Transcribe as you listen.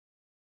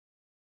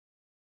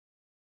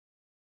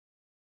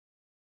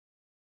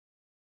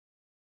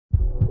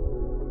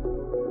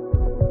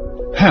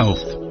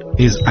Health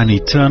is an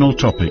eternal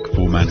topic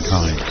for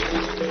mankind.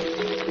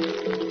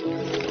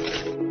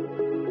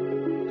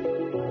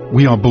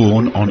 We are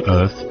born on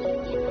Earth,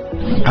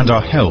 and our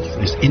health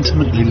is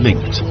intimately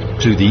linked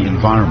to the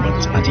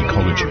environment and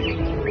ecology.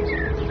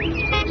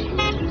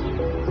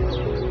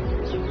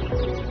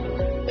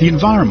 The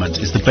environment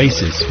is the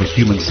basis for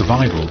human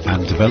survival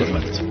and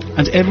development,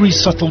 and every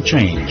subtle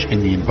change in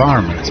the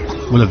environment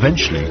will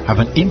eventually have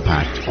an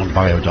impact on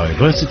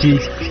biodiversity,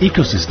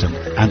 ecosystem,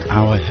 and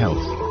our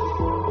health.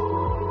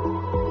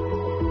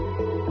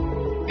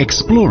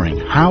 Exploring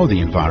how the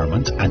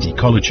environment and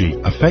ecology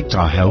affect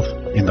our health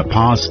in the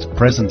past,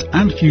 present,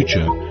 and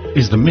future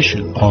is the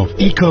mission of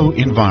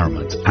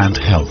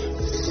Eco-Environment&Health.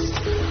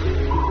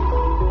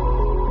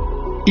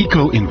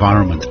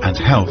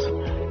 Eco-Environment&Health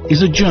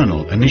is a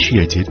journal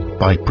initiated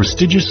by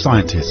prestigious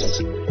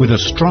scientists with a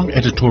strong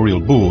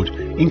editorial board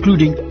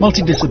including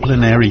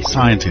multidisciplinary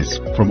scientists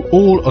from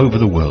all over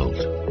the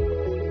world.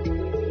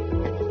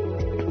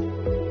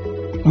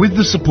 With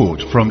the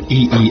support from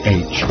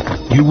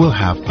EEH, you will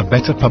have a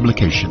better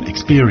publication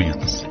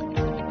experience.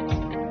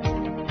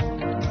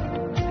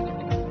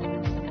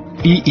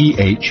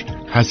 EEH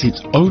has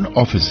its own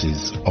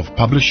offices of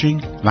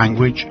publishing,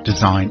 language,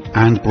 design,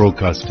 and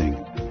broadcasting.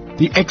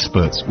 The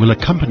experts will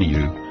accompany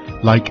you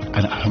like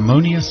a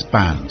harmonious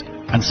band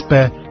and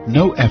spare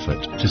no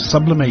effort to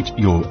sublimate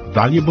your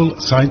valuable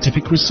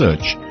scientific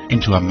research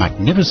into a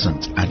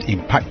magnificent and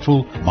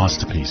impactful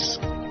masterpiece.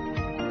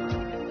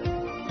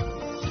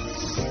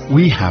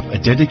 We have a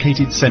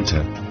dedicated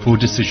center for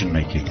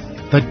decision-making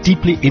that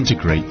deeply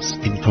integrates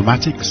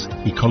informatics,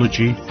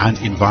 ecology, and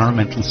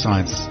environmental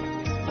science.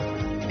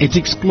 It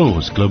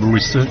explores global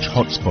research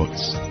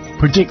hotspots,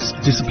 predicts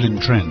discipline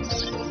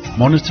trends,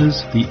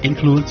 monitors the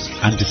influence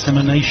and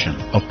dissemination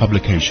of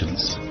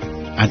publications,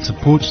 and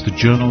supports the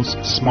journal's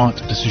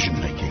smart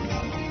decision-making.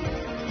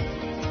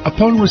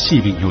 Upon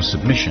receiving your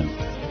submission,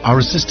 our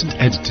assistant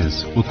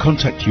editors will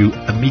contact you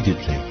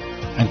immediately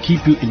and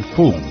keep you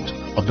informed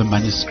of the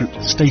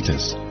manuscript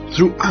status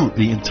throughout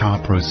the entire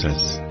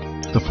process.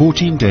 The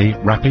 14-day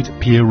rapid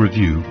peer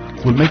review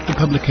will make the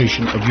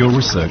publication of your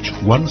research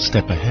one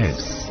step ahead.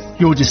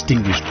 Your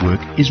distinguished work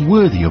is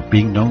worthy of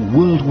being known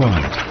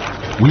worldwide.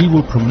 We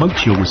will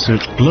promote your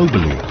research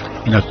globally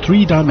in a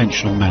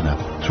three-dimensional manner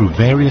through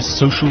various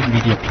social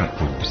media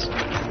platforms.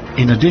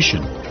 In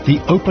addition, the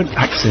open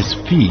access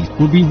fee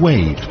will be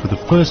waived for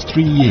the first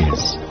 3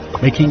 years,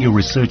 making your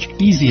research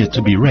easier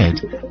to be read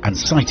and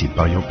cited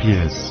by your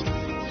peers.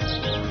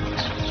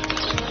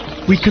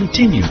 We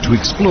continue to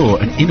explore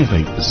and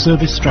innovate the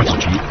service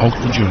strategy of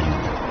the journal.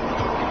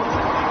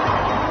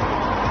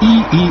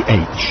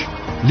 EEH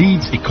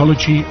leads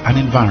ecology and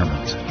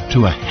environment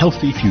to a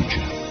healthy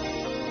future.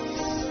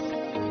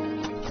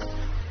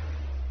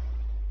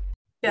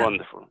 Yeah.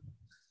 Wonderful.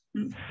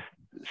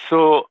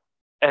 So,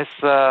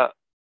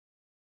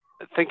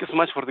 thank you so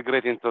much for the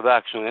great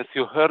introduction. As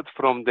you heard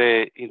from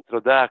the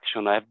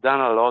introduction, I've done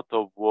a lot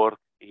of work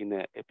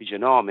in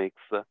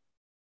epigenomics,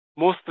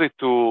 mostly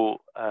to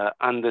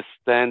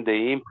understand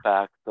the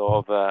impact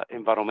of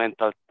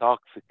environmental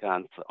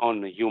toxicants on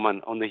the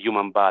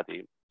human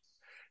body.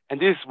 And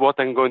this is what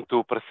I'm going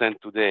to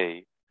present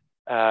today.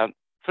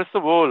 First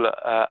of all,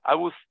 I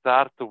will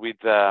start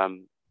with a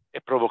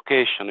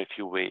provocation, if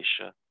you wish.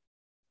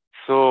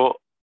 So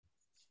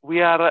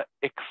we are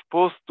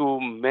exposed to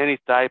many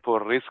types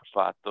of risk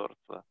factors.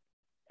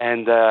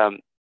 And I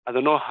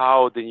don't know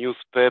how the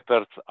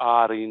newspapers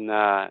are in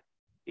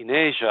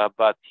Asia,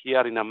 but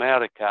here in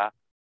America,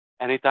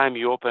 anytime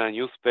you open a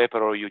newspaper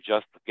or you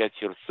just get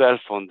your cell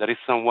phone, there is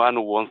someone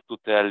who wants to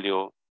tell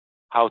you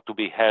how to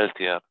be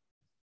healthier,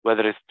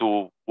 whether it's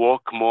to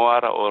walk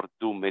more or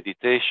do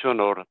meditation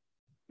or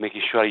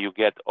making sure you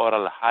get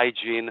oral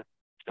hygiene,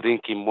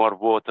 drinking more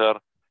water,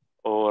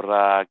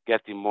 or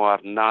getting more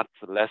nuts,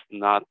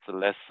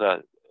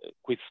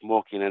 quit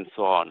smoking, and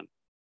so on.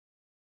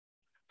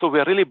 So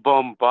we're really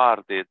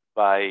bombarded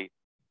by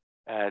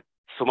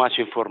so much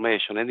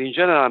information. And in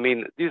general, I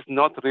mean, this is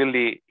not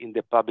really in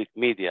the public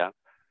media.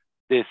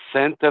 The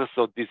Centers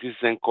of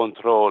Disease and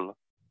Control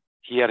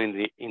here in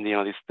the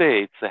United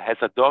States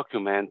has a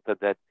document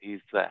that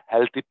is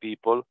Healthy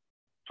People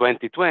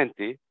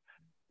 2020,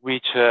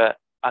 which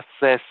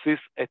assesses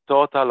a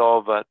total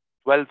of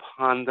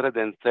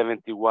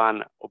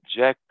 1,271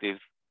 objectives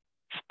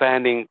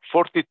spanning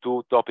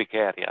 42 topic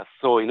areas.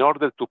 So in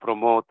order to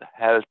promote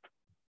health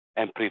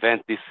and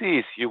prevent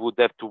disease, you would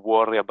have to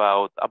worry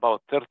about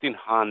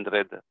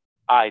 1,300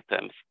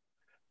 items.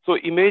 So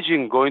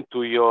imagine going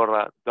to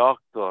your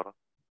doctor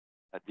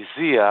this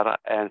year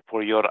and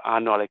for your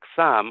annual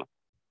exam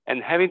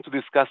and having to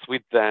discuss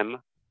with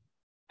them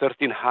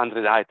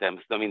 1,300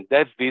 items. I mean,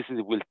 that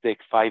visit will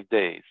take 5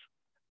 days.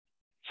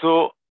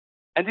 So,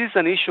 and this is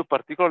an issue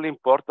particularly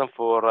important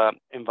for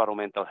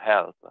environmental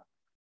health.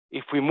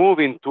 If we move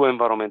into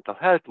environmental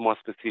health more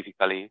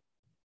specifically,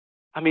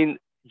 I mean,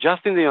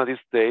 just in the United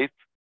States,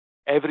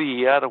 every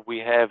year we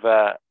have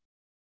a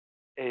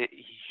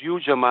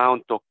huge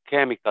amount of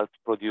chemicals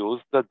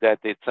produced that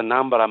it's a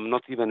number I'm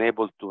not even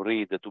able to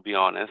read, to be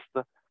honest.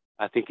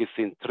 I think it's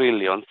in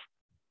trillions.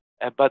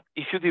 But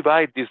if you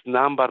divide this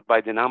number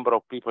by the number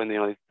of people in the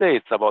United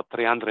States, about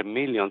 300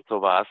 million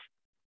of us,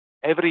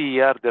 every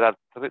year there are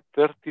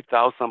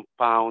 30,000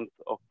 pounds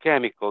of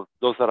chemicals.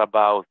 Those are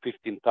about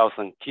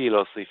 15,000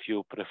 kilos if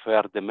you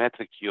prefer the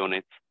metric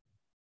units,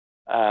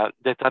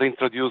 that are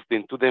introduced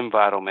into the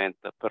environment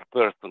per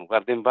person,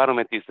 where the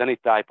environment is any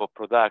type of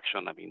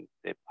production. I mean,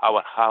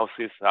 our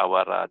houses,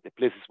 the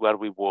places where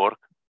we work,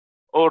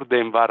 or the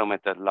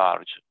environment at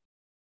large.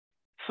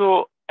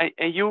 So,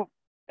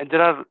 and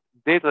there are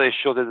data that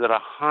show that there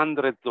are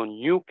hundreds of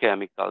new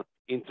chemicals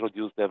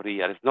introduced every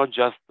year. It's not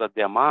just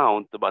the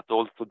amount, but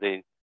also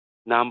the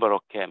number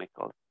of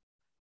chemicals.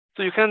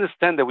 So you can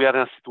understand that we are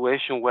in a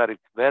situation where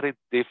it's very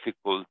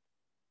difficult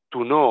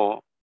to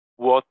know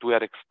what we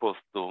are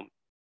exposed to.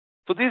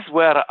 So this is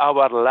where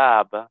our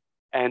lab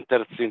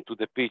enters into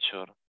the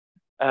picture.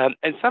 And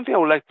something I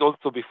would like to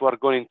also, before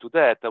going into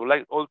that, I would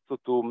like also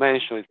to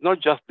mention, it's not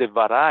just the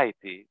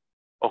variety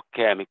of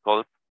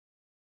chemicals,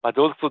 but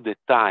also the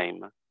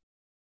time.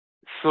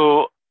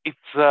 So it's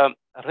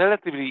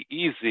relatively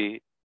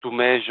easy to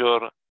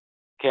measure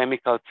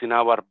chemicals in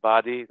our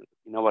body,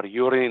 in our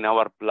urine, in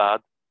our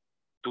blood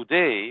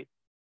today,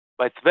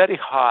 but it's very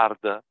hard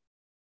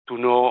to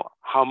know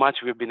how much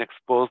we've been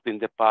exposed in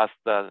the past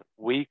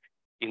week,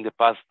 in the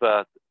past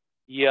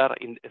year,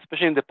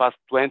 especially in the past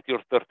 20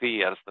 or 30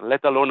 years,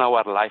 let alone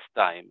our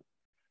lifetime.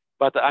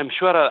 But I'm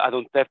sure I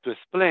don't have to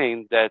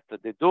explain that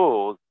the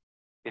dose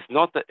is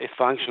not a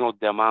function of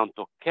the amount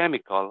of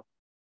chemical,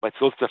 but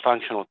it's also a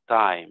function of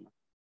time.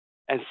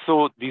 And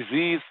so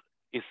disease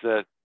is,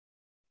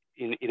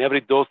 in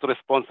every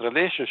dose-response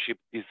relationship,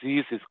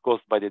 disease is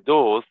caused by the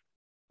dose,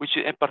 which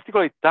in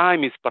particularly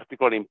time is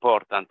particularly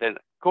important. And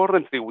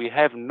currently we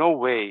have no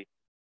way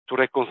to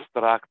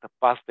reconstruct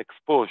past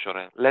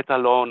exposure, let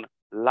alone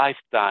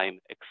lifetime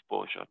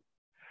exposure.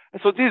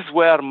 And so this is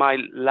where my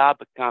lab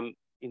comes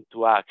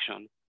into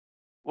action.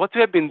 What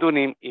we have been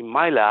doing in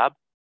my lab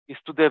is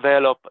to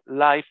develop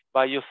live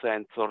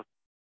biosensors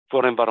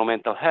for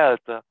environmental health.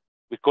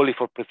 We call it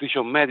for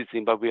precision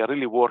medicine, but we are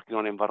really working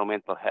on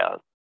environmental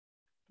health.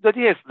 The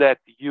idea is that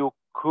you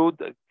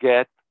could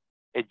get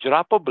a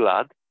drop of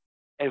blood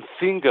and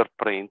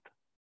fingerprint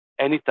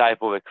any type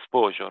of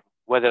exposure,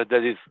 whether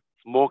that is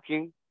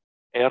smoking,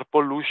 air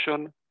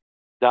pollution,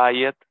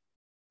 diet,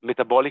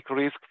 metabolic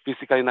risk,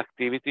 physical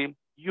inactivity,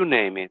 you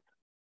name it.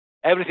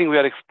 Everything we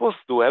are exposed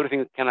to, everything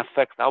that can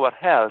affect our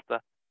health,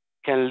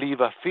 can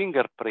leave a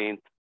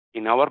fingerprint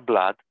in our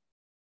blood.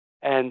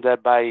 And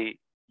by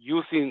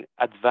using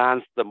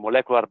advanced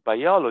molecular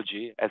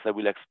biology, as I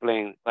will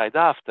explain right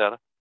after,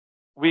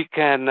 we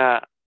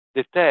can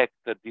detect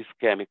these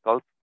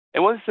chemicals.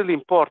 And what is really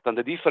important,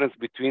 the difference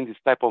between this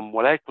type of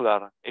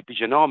molecular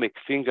epigenomic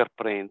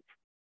fingerprints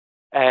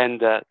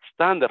and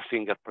standard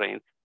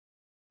fingerprints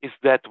is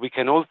that we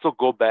can also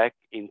go back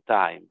in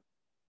time.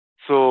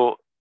 So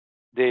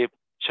the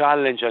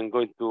challenge I'm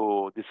going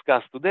to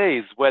discuss today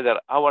is whether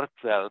our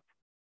cells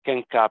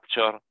can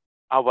capture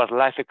our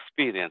life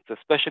experience,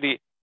 especially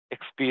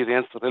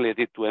experience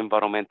related to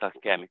environmental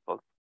chemicals.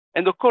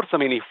 And of course, I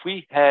mean, if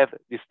we have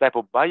this type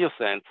of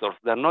biosensors,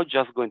 they're not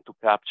just going to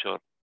capture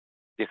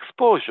the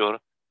exposure,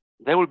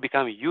 they will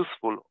become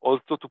useful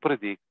also to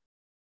predict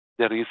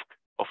the risk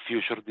of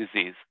future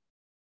disease.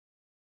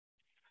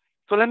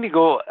 So let me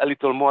go a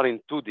little more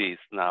into this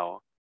now.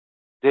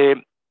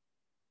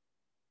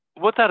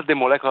 What are the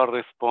molecular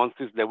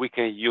responses that we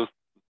can use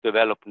to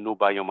develop new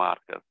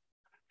biomarkers?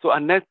 So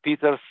Annette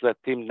Peters,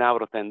 Tim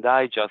Navrat, and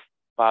I just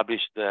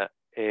published a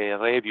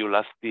review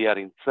last year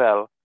in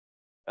Cell,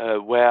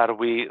 where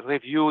we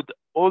reviewed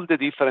all the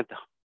different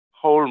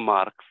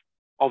hallmarks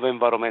of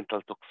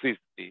environmental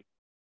toxicity.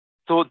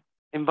 So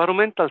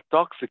environmental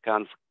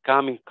toxicants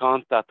come in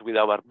contact with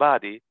our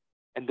body,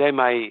 and they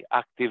might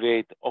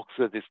activate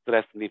oxidative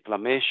stress and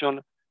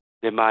inflammation.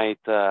 They might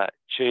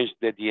change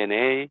the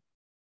DNA.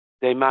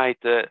 They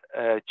might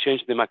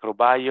change the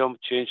microbiome,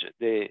 change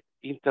the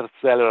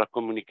intercellular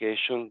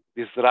communication,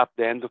 disrupt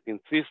the endocrine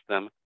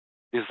system,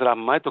 disrupt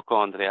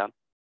mitochondria,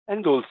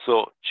 and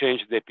also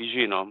change the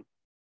epigenome.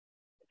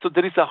 So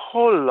there is a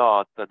whole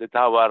lot that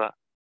our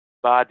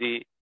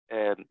body,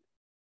 a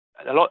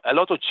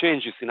lot of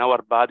changes in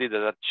our body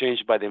that are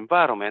changed by the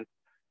environment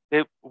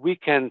that we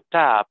can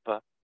tap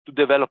to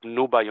develop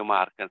new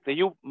biomarkers. And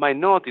you might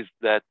notice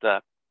that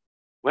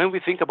when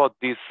we think about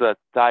this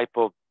type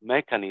of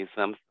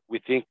mechanisms, we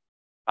think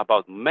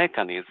about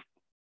mechanisms.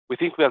 We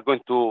think we are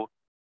going to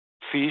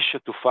fish,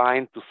 to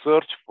find, to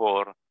search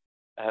for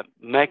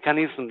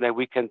mechanisms that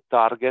we can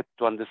target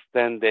to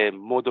understand the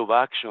mode of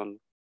action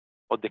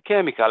of the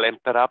chemical and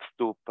perhaps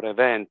to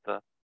prevent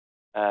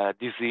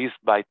disease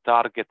by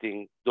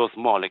targeting those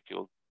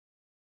molecules.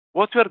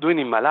 What we are doing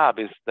in my lab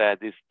instead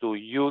is to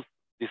use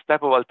this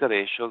type of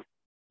alterations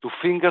to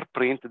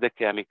fingerprint the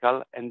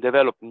chemical and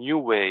develop new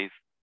ways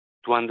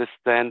to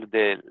understand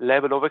the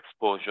level of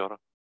exposure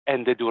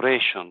and the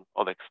duration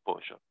of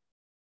exposure.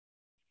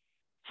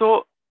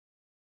 So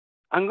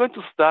I'm going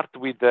to start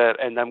with,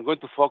 and I'm going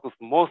to focus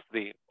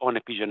mostly on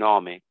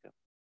epigenomics.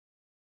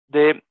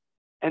 The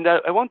And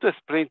I want to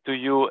explain to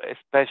you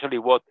especially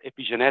what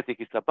epigenetics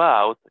is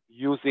about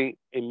using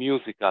a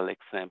musical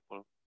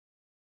example.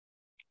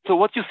 So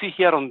what you see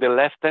here on the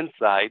left-hand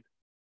side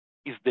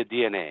is the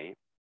DNA.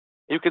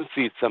 You can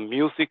see it's a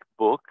music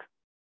book.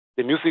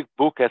 The music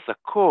book has a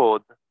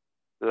code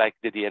like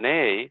the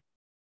DNA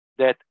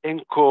that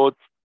encodes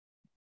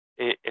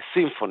a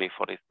symphony,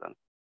 for instance.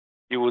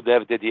 You would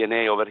have the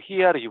DNA over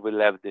here, you will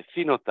have the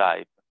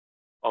phenotype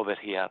over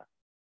here.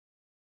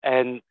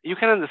 And you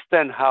can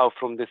understand how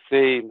from the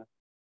same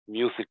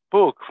music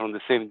book, from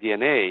the same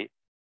DNA,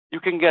 you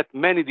can get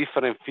many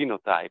different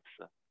phenotypes.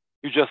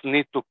 You just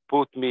need to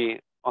put me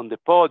on the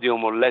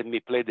podium or let me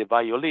play the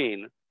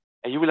violin,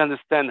 and you will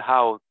understand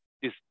how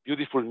this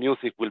beautiful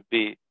music will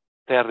be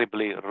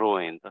terribly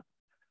ruined.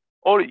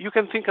 Or you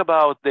can think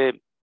about the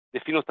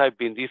phenotype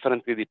being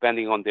differently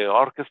depending on the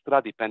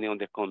orchestra, depending on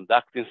the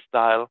conducting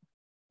style,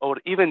 or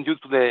even due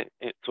to the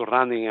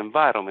surrounding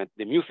environment,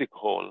 the music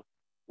hall,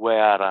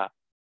 where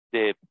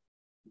the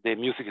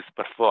music is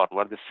performed,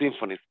 where the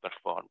symphony is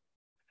performed.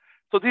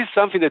 So this is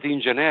something that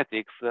in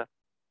genetics,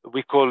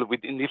 we call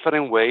in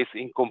different ways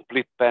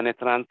incomplete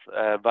penetrance,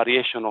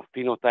 variation of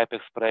phenotype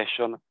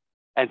expression,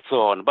 and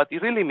so on. But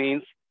it really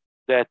means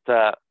that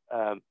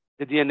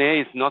the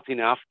DNA is not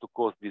enough to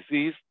cause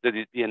disease.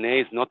 The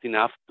DNA is not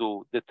enough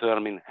to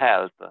determine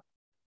health.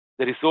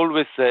 There is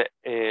always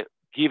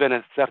given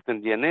a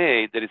certain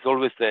DNA, there is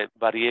always a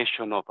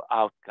variation of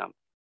outcome.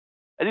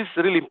 And this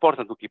is really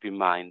important to keep in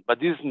mind, but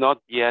this is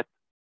not yet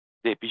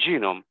the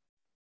epigenome.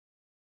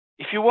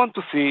 If you want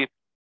to see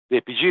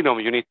the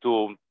epigenome,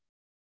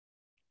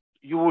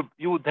 you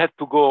would have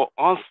to go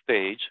on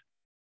stage,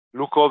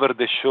 look over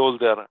the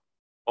shoulder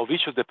of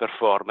each of the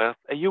performers,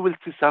 and you will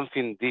see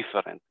something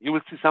different. You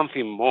will see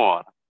something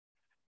more.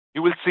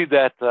 You will see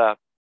that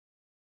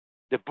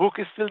the book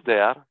is still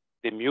there,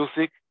 the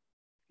music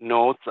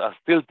notes are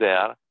still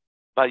there,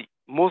 but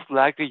most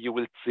likely you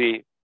will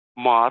see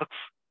marks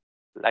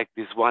like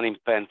this one in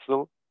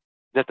pencil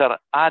that are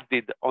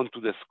added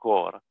onto the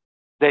score.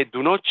 They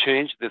do not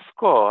change the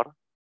score,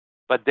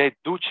 but they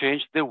do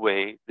change the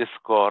way the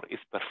score is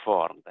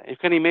performed. You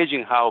can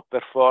imagine how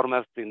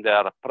performers in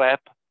their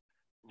prep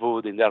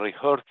would, in their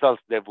rehearsals,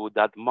 they would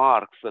add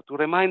marks to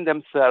remind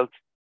themselves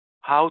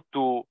how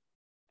to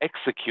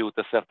execute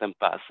a certain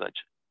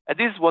passage. And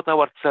this is what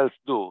our cells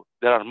do.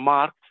 There are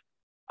marks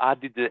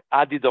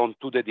added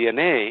onto the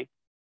DNA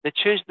that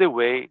change the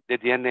way the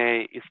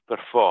DNA is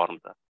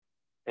performed.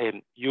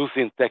 And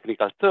using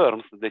technical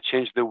terms, they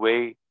change the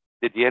way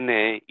the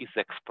DNA is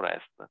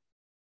expressed.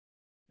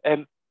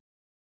 And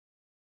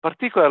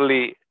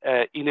particularly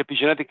in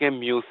epigenetic and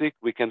music,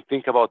 we can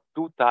think about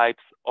two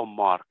types of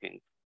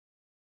markings.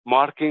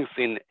 Markings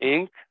in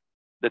ink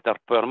that are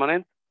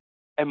permanent,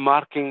 and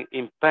marking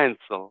in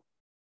pencil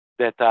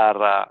that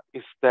are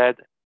instead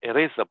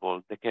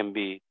erasable. They can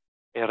be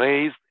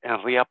erased and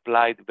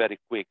reapplied very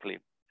quickly.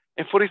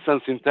 And for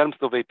instance, in terms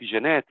of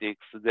epigenetics,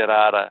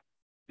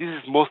 this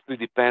is mostly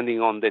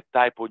depending on the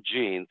type of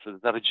genes.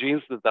 There are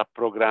genes that are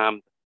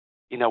programmed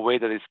in a way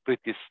that is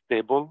pretty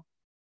stable,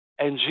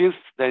 and genes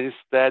that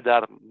instead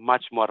are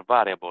much more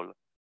variable.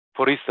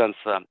 For instance,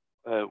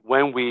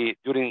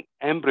 during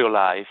embryo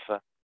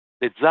life,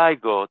 the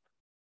zygote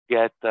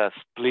gets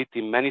split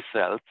in many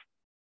cells,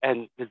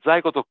 and the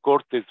zygote, of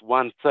course, is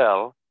one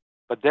cell,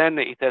 but then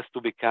it has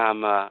to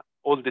become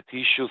all the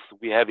tissues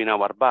we have in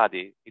our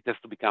body. It has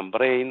to become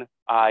brain,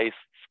 eyes,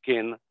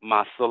 skin,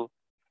 muscle.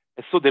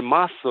 And so the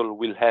muscle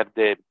will have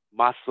the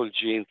muscle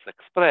genes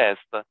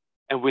expressed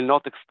and will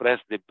not express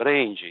the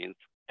brain genes,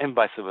 and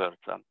vice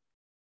versa.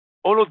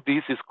 All of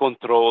this is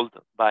controlled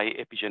by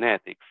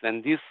epigenetics,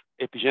 and these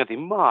epigenetic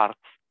marks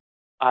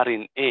are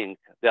in ink.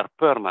 They are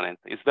permanent.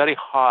 It's very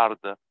hard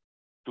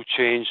to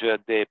change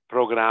the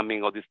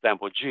programming of this type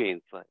of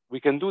genes. We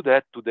can do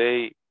that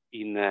today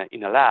in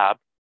a lab,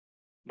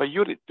 but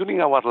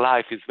during our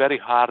life, it's very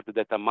hard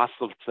that a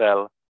muscle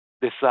cell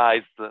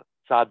decides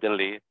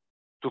suddenly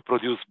to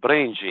produce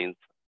brain genes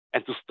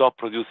and to stop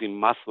producing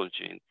muscle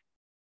genes.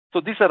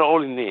 So these are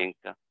all in ink.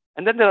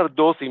 And then there are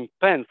those in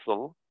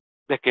pencil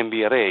that can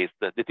be erased.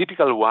 The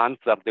typical ones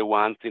are the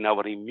ones in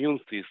our immune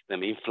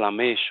system,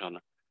 inflammation.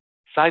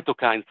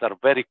 Cytokines are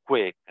very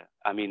quick.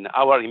 I mean,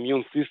 our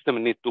immune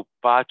system needs to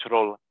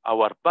patrol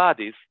our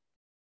bodies,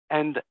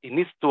 and it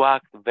needs to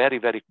act very,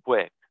 very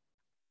quick.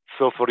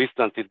 So, for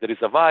instance, if there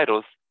is a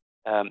virus,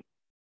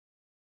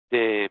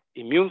 the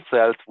immune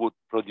cells would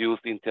produce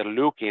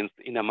interleukins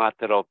in a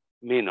matter of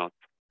minutes.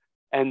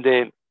 And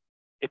the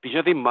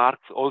epigenetic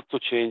marks also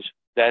change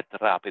that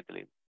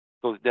rapidly.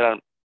 So there are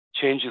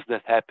changes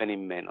that happen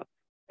in minutes.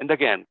 And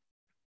again,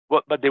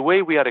 but the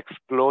way we are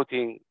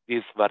exploiting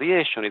this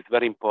variation is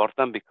very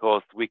important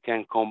because we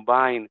can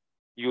combine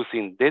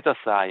using data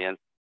science,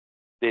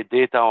 the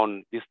data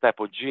on this type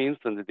of genes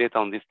and the data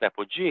on this type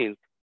of genes,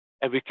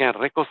 and we can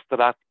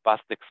reconstruct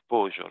past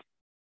exposures.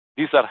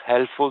 These are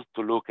helpful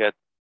to look at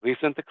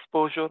recent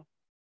exposure.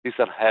 These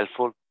are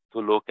helpful to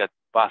look at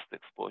past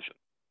exposure.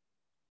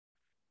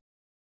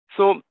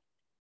 So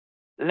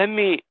let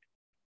me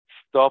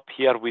stop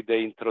here with the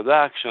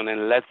introduction,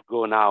 and let's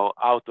go now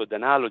out of the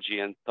analogy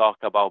and talk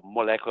about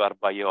molecular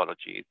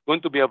biology. It's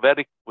going to be a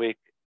very quick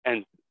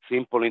and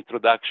simple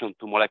introduction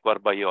to molecular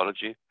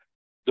biology.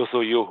 Those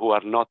of you who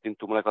are not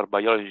into molecular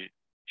biology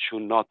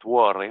should not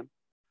worry.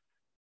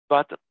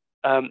 But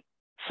DNA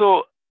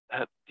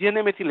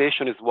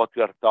methylation is what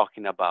we are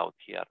talking about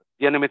here.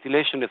 DNA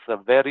methylation is a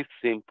very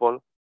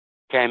simple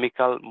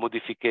chemical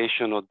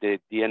modification of the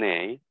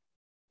DNA.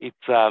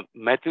 It's a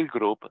methyl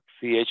group,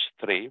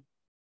 CH3.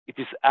 It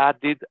is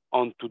added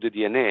onto the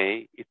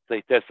DNA. It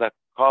has a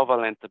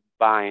covalent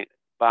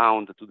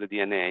bound to the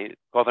DNA,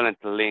 covalent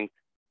link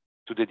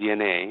to the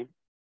DNA.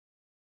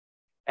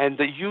 And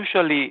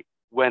usually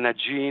when a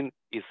gene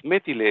is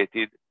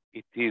methylated,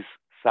 it is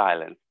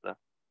silenced.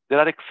 There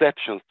are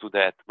exceptions to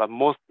that, but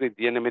mostly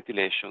DNA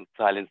methylation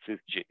silences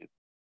genes.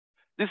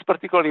 This is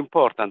particularly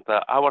important.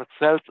 Our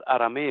cells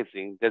are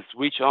amazing. They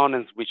switch on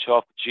and switch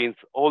off genes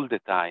all the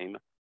time.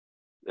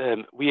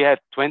 We have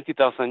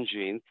 20,000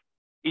 genes.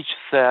 Each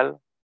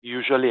cell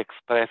usually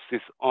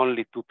expresses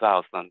only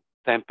 2,000,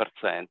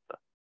 10%.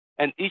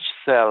 And each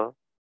cell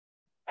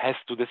has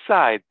to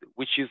decide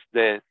which is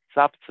the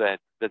subset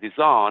that is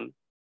on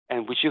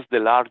and which is the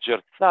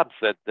larger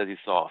subset that is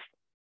off.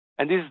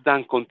 And this is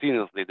done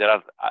continuously. There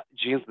are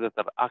genes that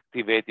are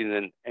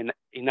activated and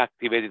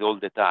inactivated all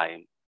the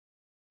time.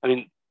 I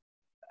mean,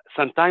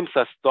 sometimes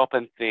I stop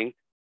and think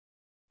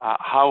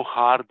how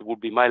hard would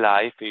be my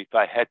life if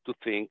I had to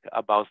think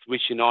about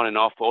switching on and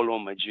off all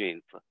of my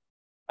genes.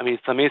 I mean,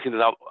 it's amazing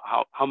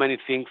how many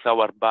things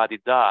our body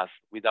does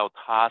without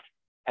us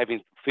having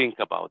to think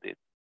about it.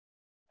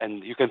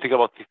 And you can think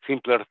about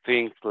simpler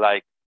things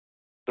like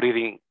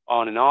breathing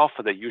on and off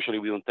that usually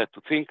we don't have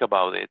to think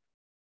about it.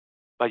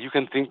 But you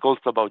can think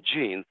also about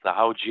genes,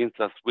 how genes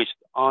are switched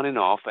on and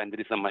off, and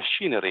there is a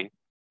machinery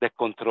that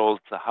controls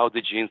how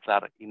the genes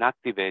are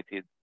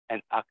inactivated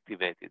and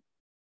activated.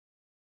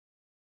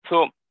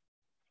 So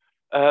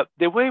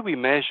the way we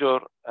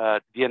measure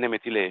DNA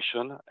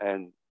methylation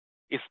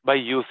is by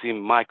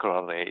using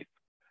microarrays.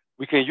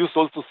 We can use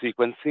also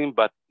sequencing,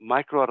 but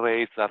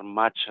microarrays are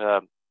much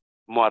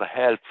more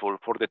helpful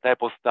for the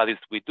type of studies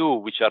we do,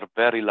 which are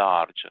very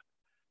large,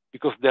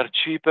 because they're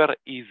cheaper,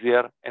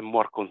 easier, and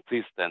more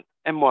consistent,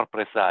 and more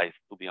precise,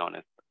 to be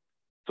honest.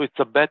 So it's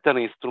a better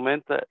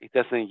instrument. It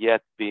hasn't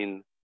yet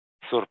been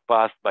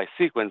surpassed by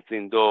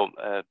sequencing, though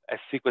as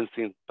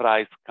sequencing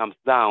price comes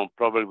down,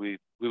 probably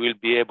we will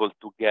be able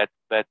to get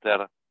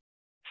better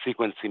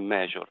sequencing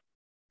measures.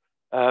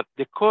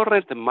 The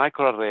current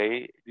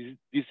microarray,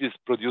 this is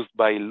produced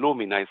by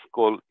Illumina, it's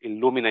called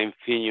Illumina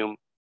Infinium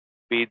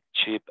Speed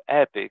Chip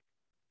Epic.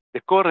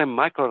 The current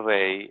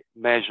microarray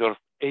measures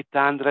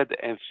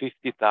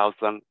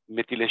 850,000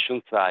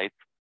 methylation sites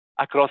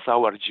across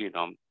our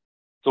genome.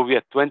 So we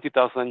have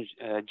 20,000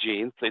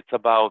 genes. It's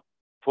about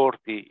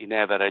 40 in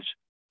average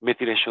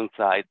methylation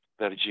sites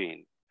per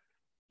gene.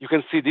 You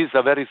can see this is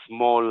a very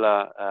small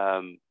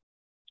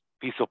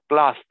piece of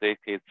plastic.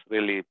 It's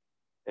really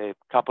a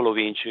couple of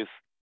inches,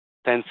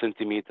 10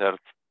 centimeters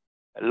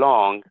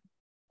long.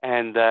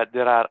 And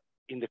there are,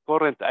 in the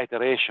current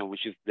iteration,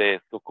 which is the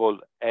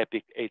so-called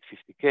EPIC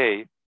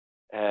 850K,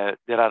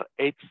 there are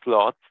 8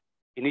 slots.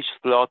 In each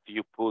slot,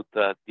 you put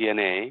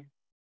DNA,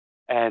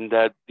 and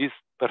this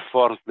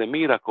performs the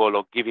miracle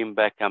of giving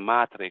back a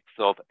matrix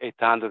of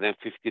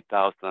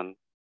 850,000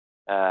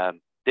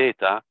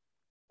 data.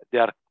 They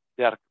are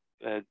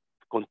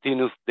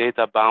continuous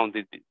data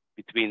bounded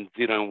between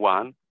 0 and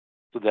 1,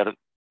 so they're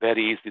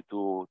very easy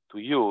to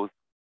use,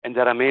 and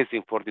they're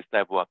amazing for this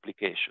type of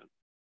application.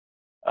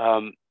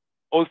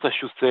 Also, I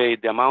should say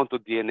the amount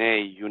of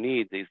DNA you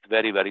need is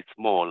very, very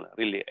small.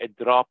 Really, a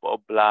drop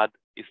of blood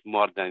is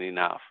more than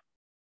enough.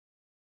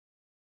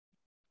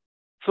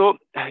 So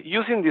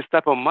using this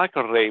type of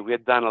microarray, we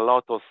have done a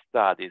lot of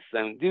studies,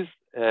 and this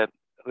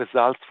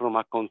results from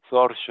a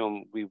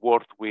consortium we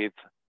worked with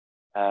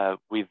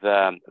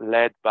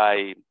led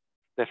by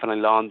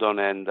Stephanie London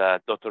and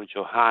Dr.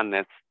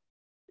 Johannes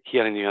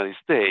here in the United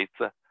States.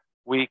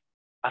 We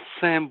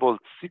assembled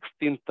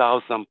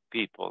 16,000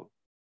 people,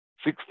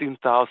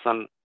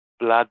 16,000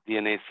 blood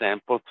DNA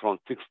samples from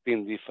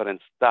 16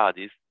 different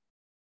studies.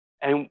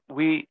 And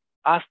we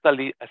asked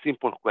a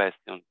simple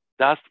question: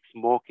 does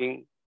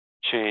smoking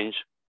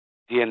change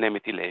DNA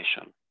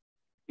methylation?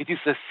 It is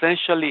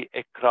essentially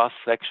a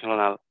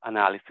cross-sectional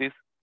analysis,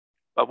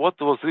 but what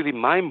was really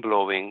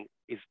mind-blowing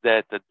is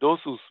that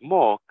those who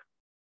smoke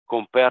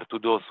compared to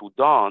those who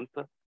don't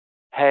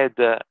had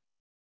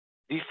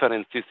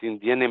differences in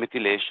DNA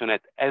methylation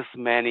at as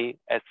many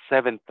as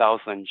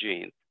 7,000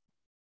 genes.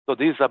 So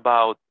this is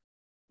about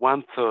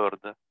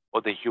 1/3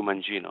 of the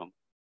human genome.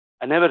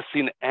 I never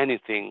seen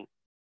anything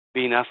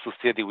being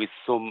associated with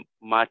so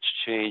much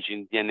change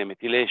in DNA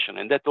methylation.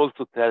 And that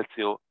also tells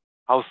you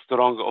how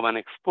strong of an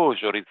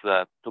exposure is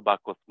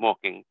tobacco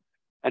smoking.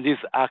 And this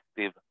is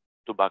active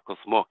tobacco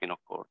smoking,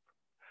 of course.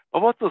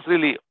 But what was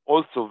really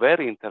also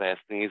very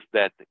interesting is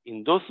that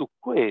in those who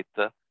quit,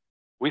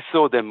 we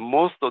saw that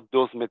most of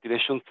those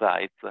methylation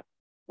sites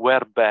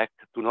were back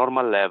to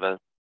normal level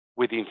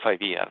within 5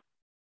 years.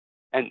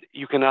 And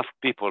you can ask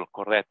people,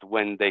 correct,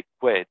 when they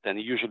quit, and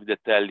usually they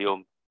tell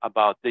you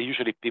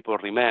usually people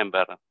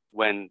remember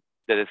when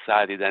they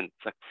decided and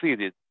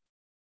succeeded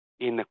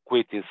in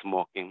quitting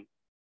smoking.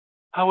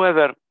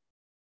 However,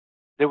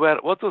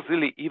 what was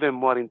really even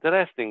more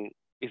interesting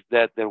is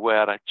that there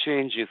were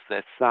changes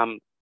at some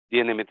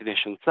DNA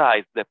methylation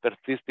sites that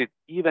persisted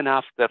even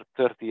after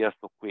 30 years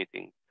of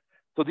quitting.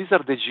 So these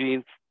are the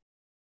genes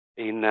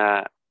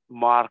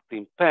marked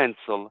in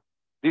pencil.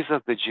 These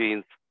are the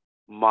genes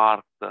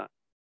marked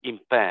in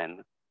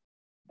pen.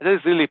 And that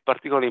is really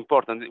particularly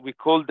important. We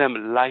call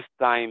them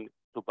lifetime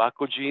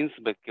tobacco genes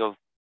because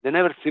they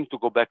never seem to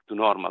go back to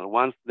normal.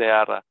 Once they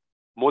are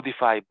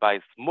modified by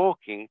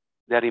smoking,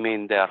 they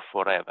remain there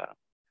forever.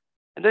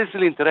 And that is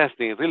really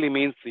interesting. It really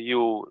means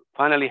you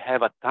finally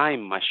have a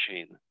time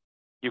machine.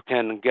 You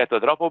can get a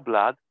drop of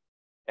blood,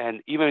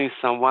 and even if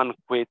someone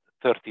quit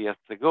 30 years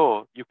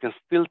ago, you can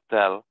still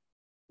tell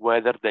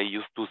whether they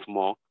used to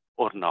smoke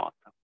or not.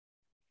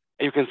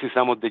 And you can see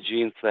some of the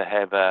genes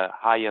have a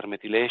higher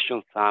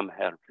methylation, some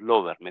have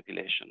lower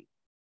methylation.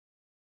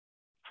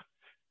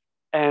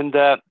 And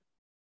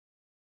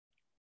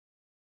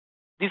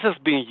this has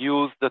been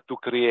used to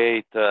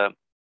create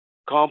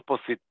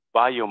composite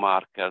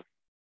biomarkers,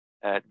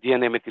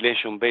 DNA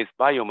methylation-based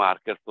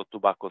biomarkers for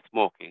tobacco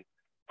smoking.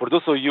 For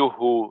those of you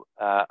who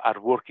are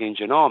working in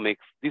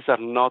genomics, these are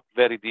not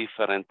very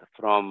different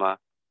from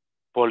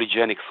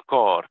polygenic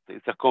scores.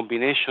 It's a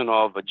combination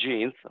of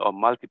genes, or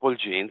multiple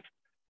genes,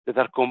 that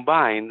are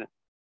combined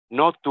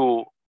not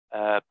to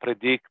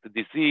predict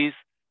disease,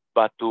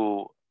 but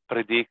to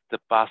predict the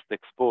past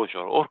exposure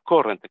or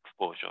current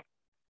exposure.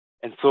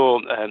 And so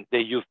they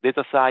use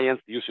data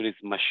science, usually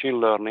it's machine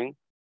learning,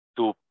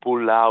 to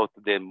pull out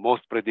the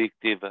most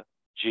predictive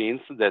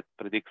genes that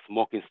predict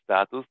smoking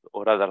status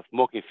or other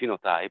smoking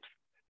phenotypes.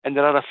 And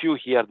there are a few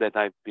here that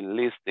I've been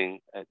listing,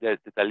 that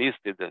are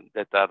listed,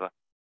 that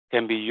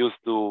can be used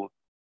to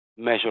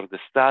measure the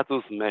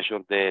status, measure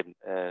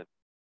the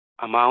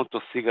amount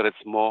of cigarette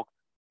smoke,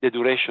 the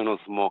duration of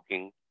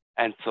smoking,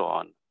 and so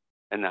on.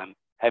 And I'm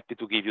happy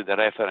to give you the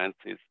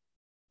references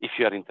if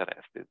you are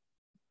interested.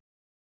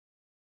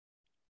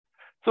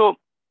 So,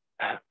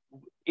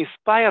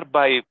 inspired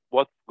by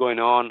what's going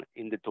on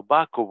in the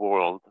tobacco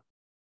world,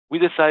 we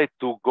decided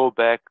to go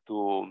back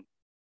to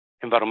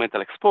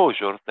environmental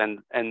exposures,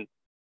 and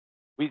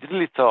we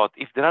really thought,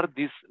 if there are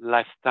these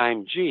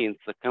lifetime genes,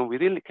 can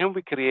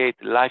we create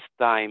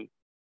lifetime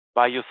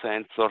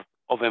biosensors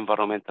of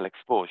environmental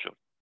exposure?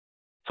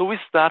 So we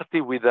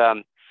started with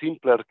a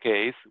simpler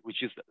case,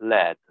 which is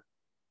lead.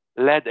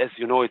 Lead, as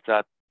you know,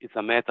 it's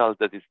a metal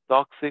that is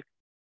toxic,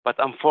 but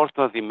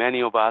unfortunately,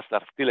 many of us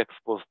are still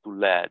exposed to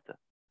lead.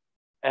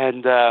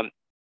 And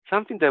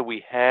something that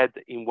we had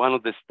in one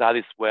of the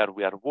studies where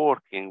we are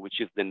working,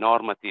 which is the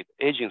normative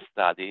aging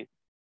study,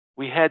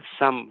 we had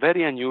some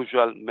very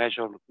unusual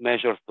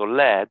measures of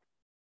lead,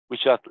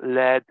 which are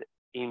lead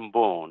in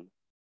bone.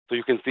 So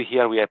you can see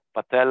here we have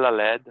patella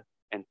lead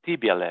and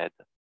tibia lead.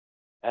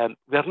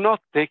 We are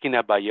not taking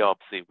a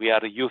biopsy. We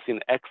are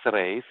using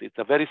X-rays. It's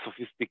a very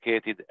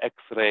sophisticated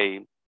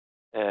X-ray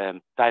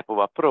type of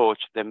approach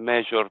that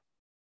measures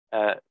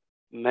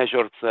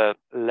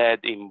lead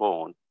in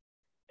bone.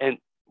 And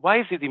why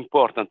is it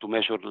important to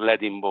measure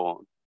lead in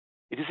bone?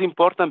 It is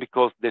important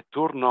because the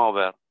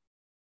turnover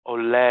of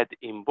lead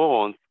in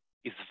bones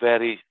is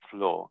very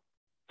slow.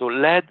 So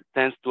lead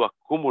tends to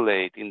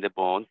accumulate in the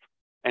bones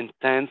and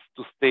tends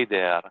to stay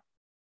there.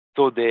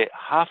 So the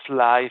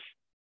half-life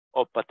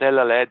of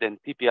patella lead and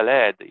tibia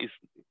lead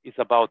is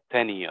about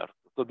 10 years.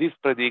 So this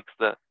predicts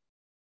that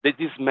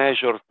this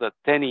measures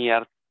 10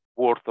 years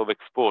worth of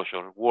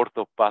exposure, worth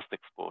of past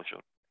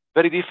exposure.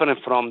 Very different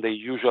from the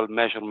usual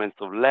measurements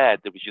of lead,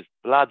 which is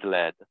blood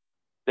lead,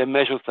 that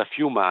measures a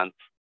few months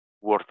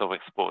worth of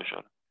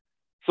exposure.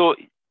 So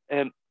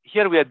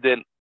here we have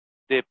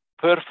the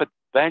perfect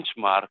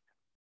benchmark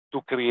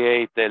to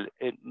create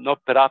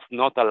perhaps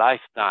not a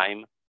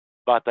lifetime,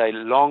 but a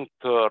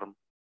long-term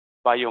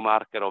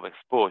biomarker of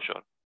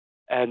exposure.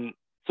 And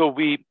so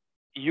we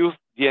used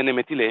DNA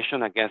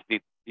methylation against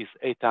these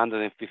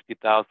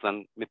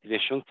 850,000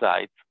 methylation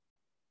sites.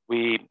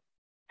 We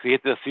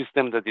created a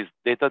system that is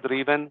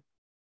data-driven,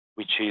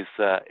 which is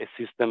a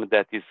system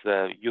that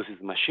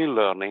uses machine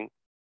learning.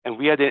 And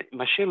we had a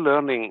machine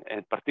learning,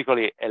 and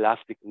particularly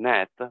elastic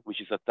net, which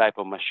is a type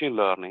of machine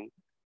learning,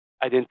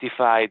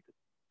 identified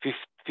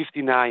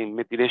 59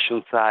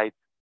 methylation sites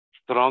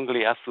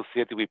strongly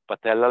associated with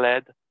patella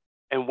lead,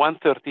 and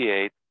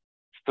 138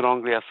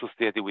 strongly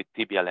associated with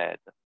tibia lead.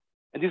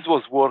 And this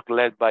was work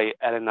led by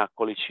Elena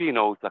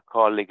Colicino, who's a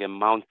colleague at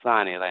Mount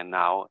Sinai right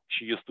now.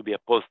 She used to be a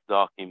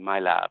postdoc in my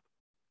lab.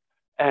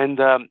 And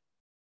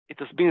it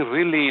has been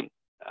really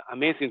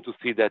amazing to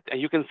see that. And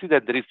you can see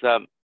that there is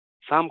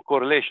some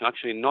correlation,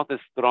 actually not as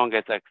strong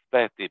as I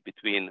expected,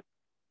 between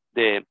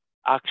the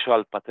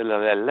actual patella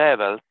lead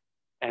levels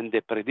and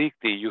the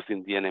predicted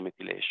using DNA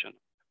methylation.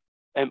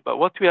 But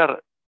what we are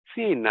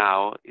seeing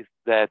now is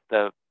that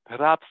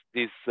perhaps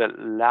this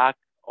lack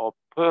of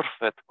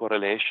perfect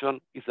correlation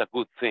is a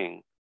good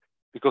thing.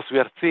 because we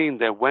are seeing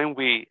that when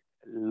we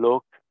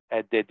look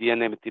at the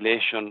DNA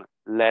methylation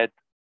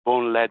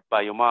bone lead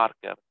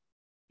biomarker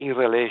in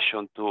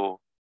relation to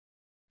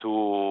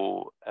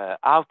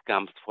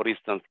outcomes, for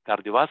instance,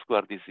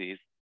 cardiovascular disease,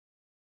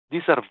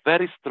 these are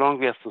very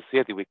strongly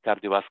associated with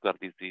cardiovascular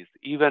disease,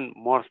 even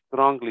more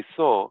strongly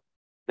so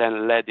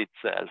than lead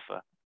itself.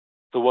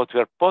 So what we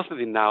are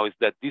positing now is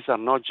that these are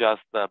not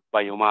just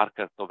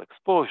biomarkers of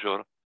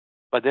exposure,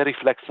 but they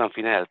reflect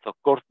something else. Of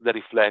course, they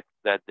reflect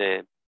that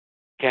the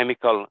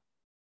chemical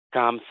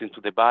comes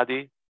into the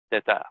body,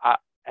 that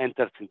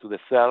enters into the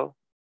cell,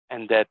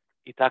 and that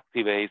it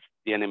activates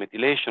DNA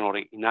methylation or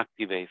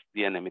inactivates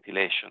DNA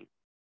methylation.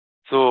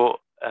 So,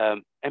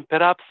 and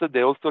perhaps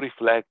they also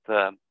reflect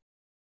a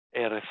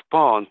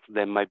response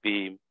that might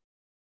be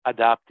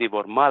adaptive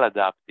or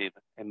maladaptive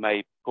and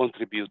might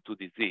contribute to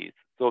disease.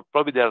 So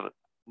probably they're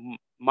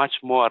much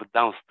more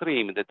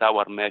downstream than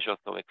our measures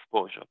of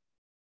exposure.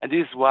 And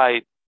this is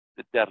why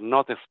they're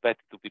not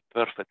expected to be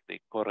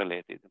perfectly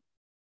correlated.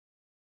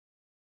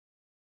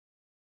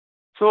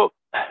 So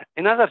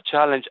another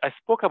challenge, I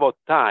spoke about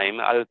time.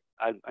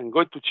 I'm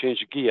going to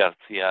change gears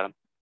here.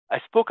 I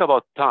spoke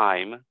about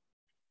time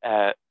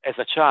as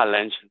a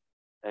challenge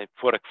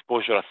for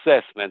exposure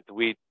assessment.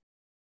 We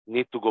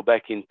need to go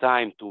back in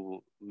time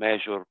to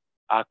measure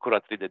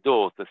accurately the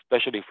dose,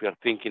 especially if we are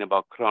thinking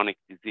about chronic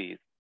disease.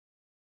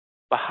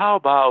 But how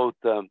about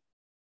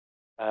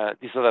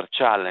this other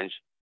challenge?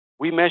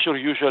 We measure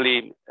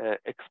usually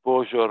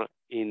exposure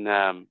in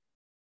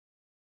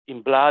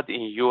blood,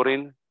 in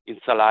urine, in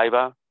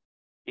saliva,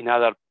 in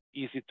other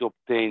easy to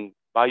obtain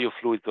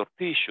biofluids or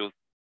tissues.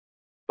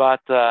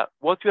 But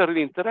what we are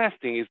really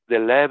interested in is the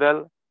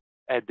level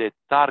at the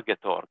target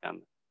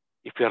organ.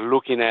 If we are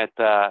looking at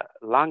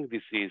lung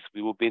disease,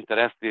 we would be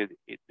interested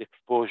in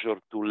exposure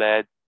to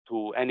lead,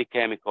 to any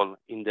chemical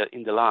in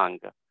the lung.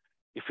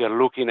 If we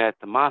are looking at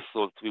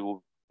muscles, we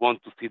would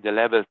want to see the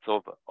levels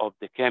of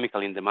the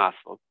chemical in the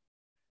muscles.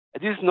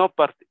 And this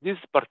is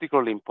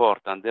particularly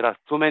important. There are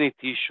so many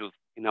tissues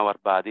in our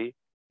body,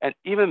 and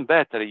even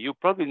better, you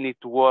probably need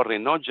to worry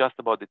not just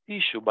about the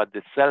tissue, but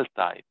the cell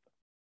type.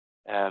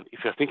 If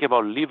you're thinking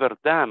about liver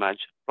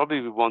damage, probably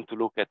we want to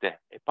look at the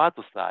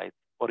hepatocytes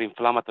or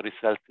inflammatory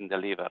cells in the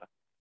liver.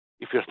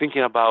 If you're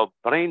thinking about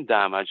brain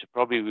damage,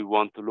 probably we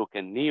want to look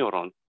at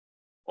neurons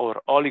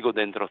or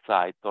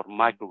oligodendrocytes or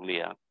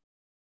microglia.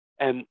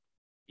 And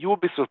you will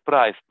be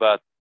surprised,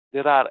 but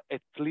there are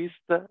at least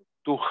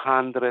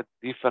 200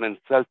 different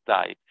cell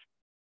types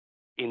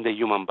in the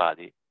human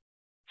body.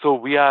 So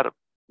we are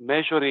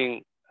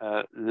measuring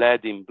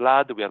lead in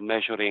blood, we are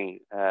measuring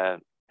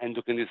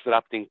endocrine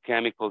disrupting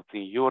chemicals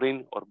in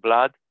urine or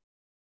blood.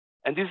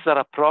 And these are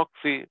a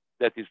proxy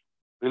that is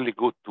really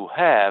good to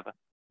have,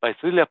 but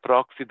it's really a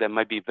proxy that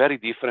might be very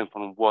different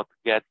from what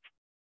gets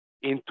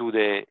into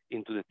the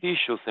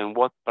tissues and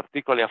what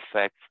particularly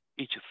affects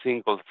each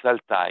single cell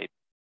type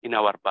in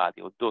our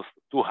body, or those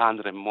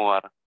 200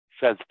 more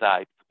cell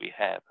types we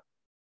have.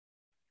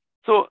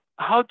 So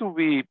how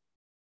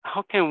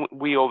can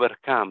we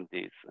overcome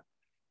this?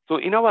 So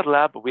in our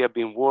lab, we have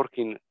been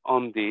working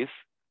on this,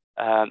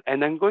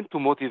 and I'm going to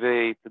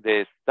motivate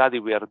the study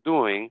we are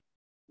doing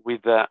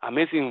with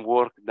amazing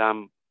work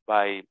done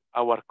by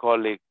our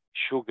colleague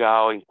Xu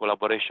Gao in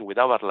collaboration with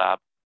our lab.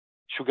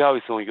 Xu Gao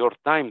is on your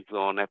time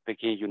zone at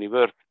Peking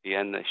University,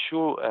 and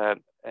Xu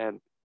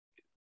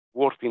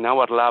worked in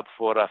our lab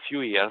for a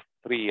few years,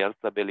 3 years,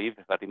 I believe,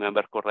 if I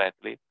remember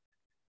correctly.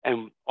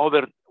 And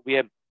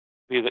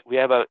we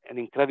have an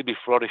incredibly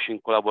flourishing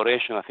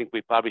collaboration. I think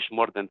we published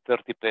more than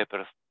 30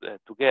 papers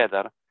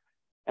together.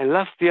 And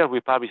last year,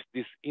 we published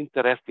this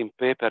interesting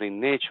paper in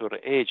Nature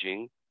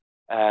Aging,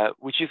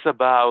 which is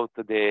about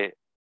the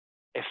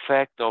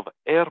effect of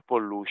air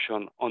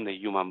pollution on the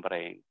human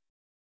brain.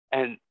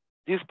 And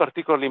this is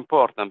particularly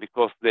important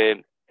because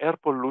the air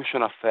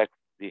pollution affects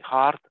the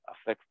heart,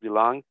 affects the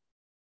lung,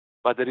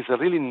 but there is a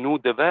really new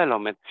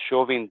development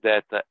showing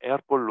that air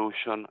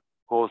pollution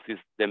causes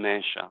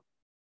dementia.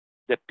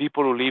 That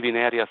people who live in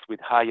areas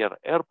with higher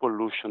air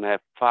pollution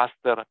have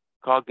faster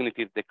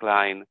cognitive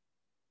decline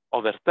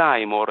over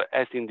time, or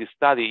as in the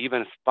study,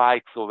 even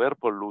spikes of air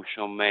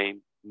pollution may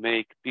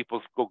make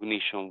people's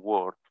cognition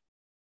worse.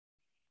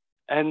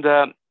 And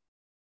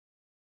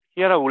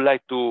here I would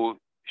like to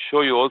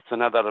show you also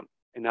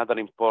another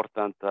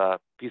important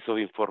piece of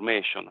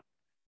information.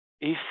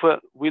 If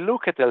we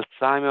look at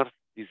Alzheimer's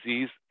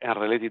disease and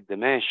related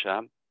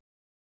dementia,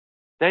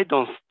 they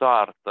don't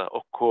start,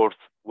 of course,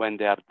 when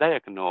they are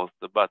diagnosed,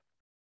 but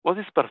what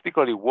is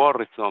particularly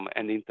worrisome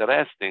and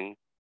interesting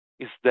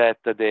is that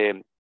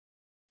the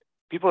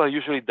people are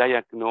usually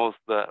diagnosed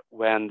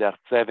when they're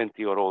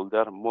 70 or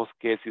older, most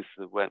cases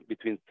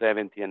between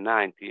 70 and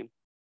 90.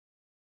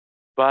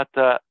 But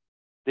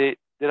there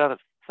are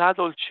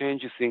subtle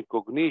changes in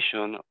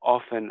cognition,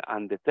 often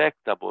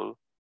undetectable,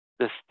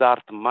 that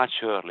start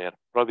much earlier,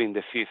 probably in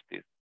the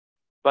 50s.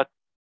 But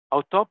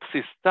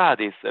autopsy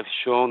studies have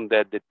shown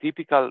that the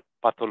typical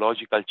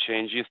pathological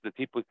changes, the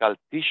typical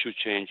tissue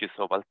changes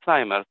of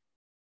Alzheimer's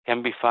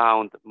can be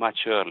found much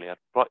earlier,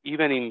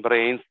 even in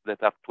brains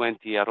that are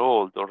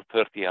 20-year-old or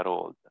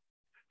 30-year-old.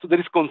 So there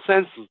is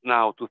consensus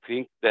now to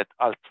think that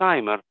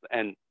Alzheimer's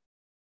and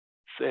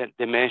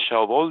dementia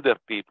of older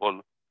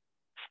people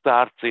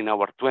starts in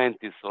our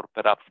 20s or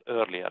perhaps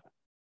earlier.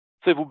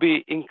 So it would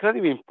be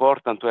incredibly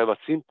important to have a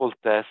simple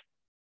test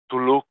to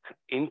look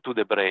into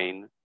the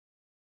brain,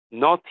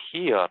 not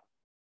here,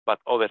 but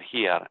over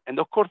here. And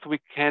of course, we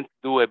can't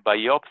do a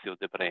biopsy of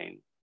the brain.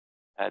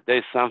 There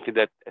is something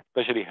that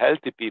especially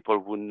healthy people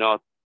would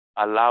not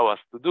allow us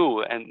to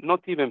do, and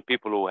not even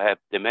people who have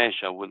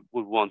dementia would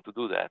want to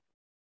do that.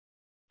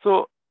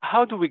 So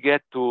how do we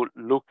get to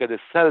look at the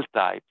cell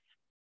types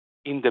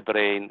in the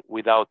brain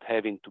without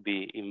having to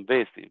be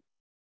invasive?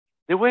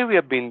 The way we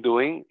have been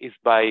doing is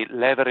by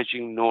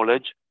leveraging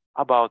knowledge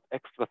about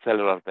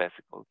extracellular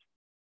vesicles.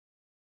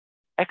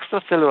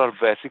 Extracellular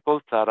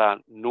vesicles are a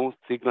new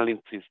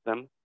signaling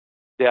system.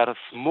 They are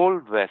small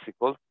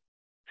vesicles,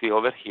 see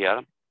over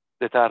here,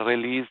 that are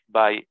released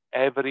by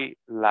every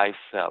live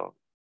cell.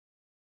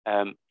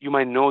 You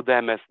might know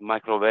them as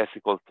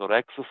microvesicles or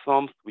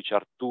exosomes, which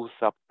are two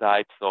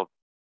subtypes of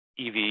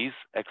EVs,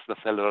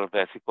 extracellular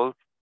vesicles.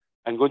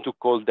 I'm going to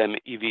call them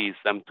EVs.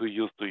 I'm too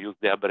used to use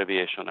the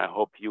abbreviation. I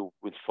hope you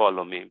will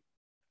follow me.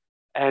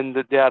 And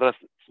they are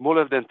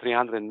smaller than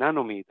 300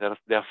 nanometers.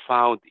 They are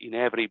found in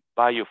every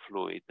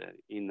biofluid,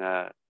 in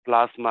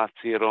plasma,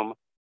 serum,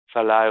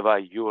 saliva,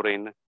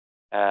 urine,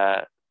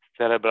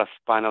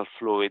 cerebrospinal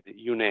fluid,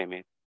 you name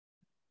it.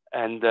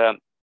 And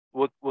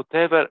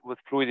whatever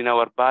fluid in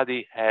our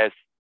body has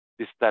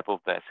this type of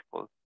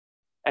vesicles.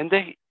 And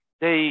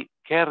they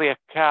carry a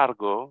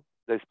cargo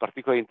that is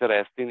particularly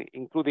interesting,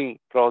 including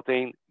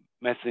protein,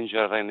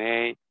 messenger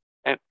RNA,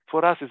 and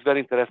for us it's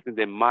very interesting,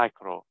 the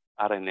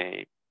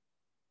microRNA.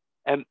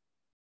 And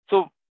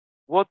so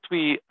what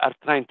we are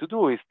trying to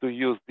do is to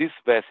use these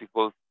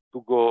vesicles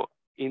to go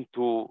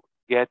into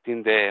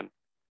getting the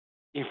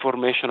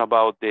information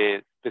about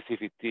the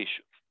specific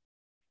tissues.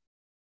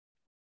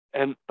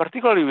 And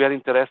particularly we are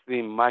interested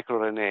in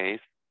microRNAs.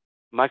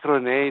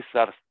 MicroRNAs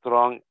are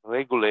strong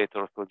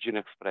regulators of gene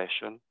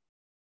expression.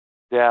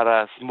 They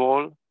are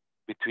small,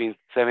 between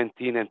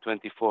 17 and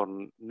 24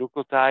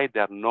 nucleotides. They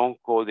are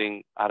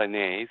non-coding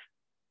RNAs,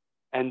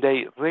 and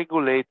they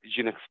regulate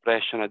gene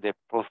expression at the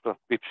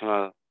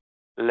post-transcriptional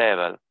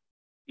level.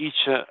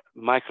 Each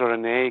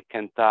microRNA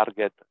can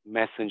target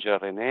messenger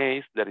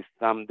RNAs. There is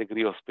some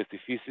degree of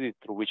specificity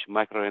through which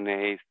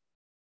microRNAs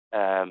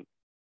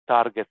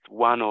target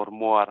one or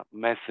more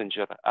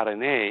messenger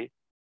RNA,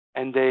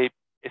 and they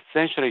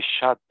essentially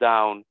shut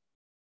down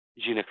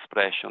gene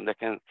expression. They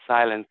can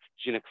silence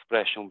gene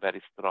expression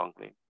very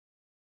strongly.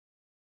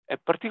 And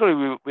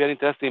particularly, we are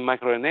interested in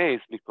microRNAs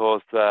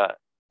because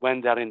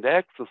when they're in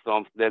the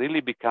exosomes, they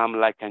really become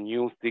like a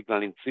new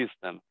signaling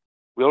system.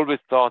 We always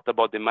thought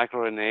about the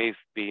microRNAs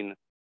being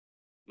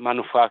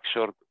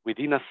manufactured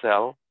within a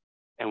cell,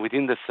 and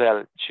within the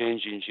cell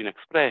changing gene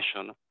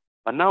expression.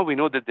 But now we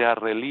know that they are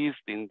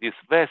released in these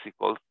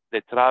vesicles.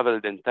 They travel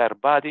the entire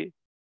body.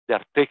 They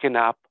are taken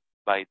up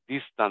by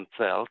distant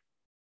cells.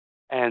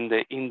 And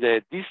in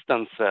the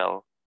distant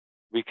cell,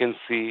 we can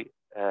see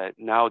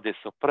now the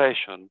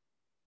suppression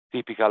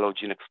typical of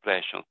gene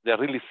expression. They're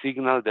really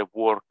signals that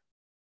work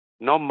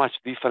not much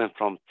different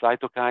from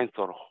cytokines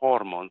or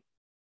hormones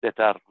that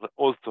are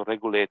also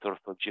regulators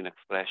of gene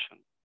expression.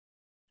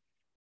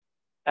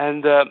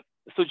 And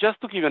so just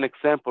to give you an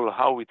example of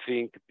how we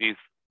think this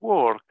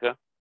work,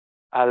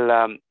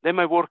 they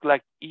might work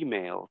like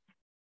emails.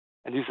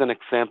 And this is an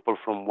example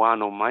from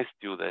one of my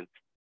students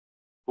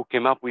who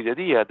came up with the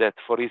idea that,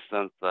 for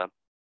instance,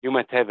 you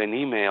might have an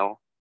email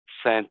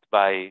sent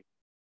by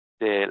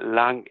the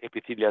lung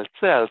epithelial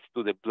cells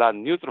to the blood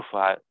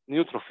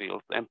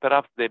neutrophils, and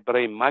perhaps the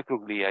brain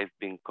microglia is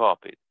being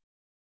copied.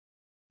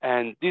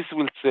 And this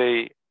will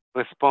say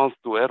response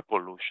to air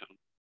pollution.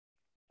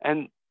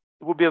 And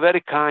it would be a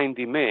very kind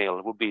email.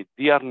 It would be,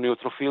 dear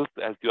neutrophils,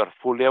 as you are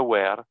fully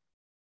aware,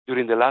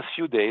 during the last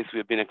few days, we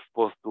have been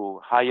exposed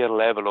to higher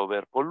level of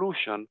air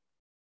pollution.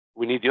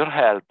 We need your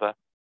help,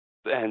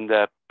 and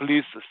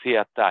please see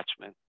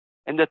attachment.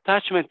 And the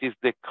attachment is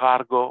the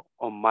cargo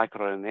of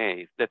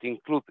microRNAs that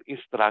include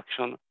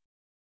instructions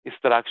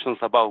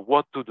about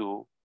what to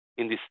do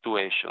in this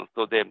situation.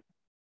 So the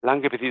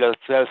lung epithelial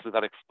cells that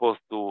are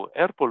exposed to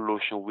air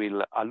pollution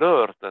will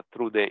alert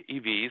through the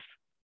EVs,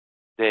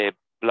 the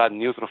blood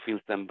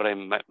neutrophils and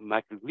brain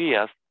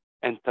microglia,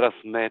 and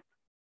transmit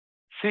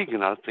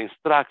signals,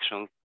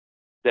 instructions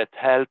that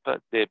help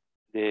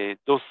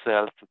those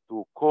cells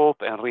to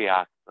cope and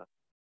react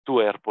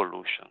to air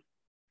pollution.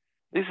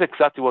 This is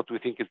exactly what we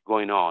think is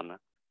going on.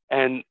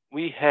 And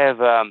we have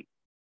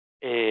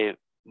a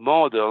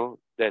model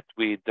that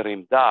we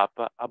dreamed up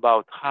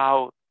about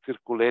how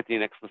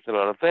circulating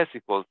extracellular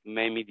vesicles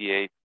may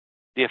mediate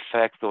the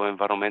effects of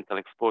environmental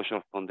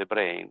exposure from the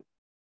brain.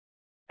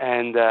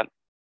 And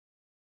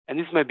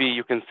this may be,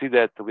 you can see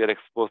that we are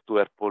exposed to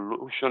air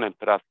pollution and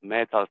perhaps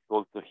metals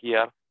also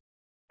here.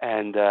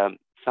 And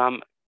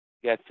some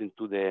gets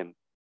into the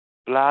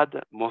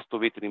blood, most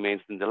of it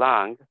remains in the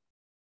lung.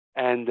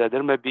 And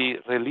there may be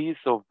release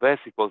of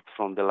vesicles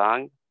from the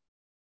lung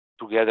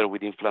together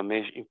with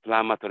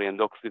inflammatory and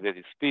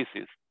oxidative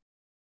species.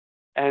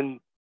 And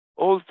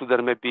also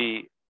there may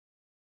be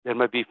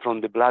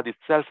from the blood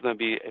itself, there may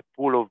be a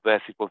pool of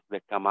vesicles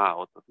that come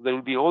out. So there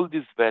will be all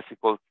these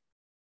vesicles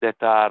that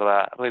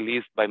are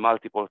released by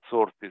multiple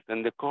sources.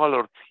 And the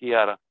colors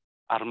here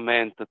are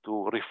meant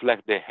to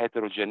reflect the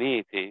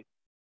heterogeneity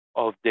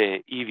of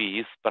the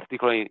EVs,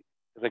 particularly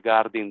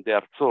regarding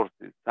their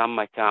sources. Some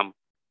might come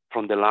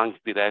from the lungs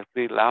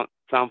directly,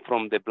 some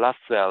from the blood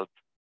cells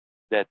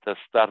that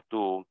start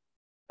to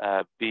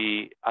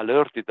be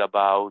alerted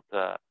about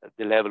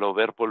the level of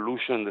air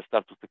pollution. They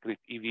start to secrete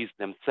EVs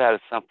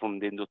themselves, some from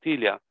the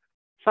endothelia,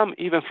 some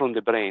even from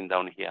the brain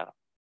down here.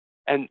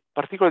 And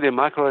particularly the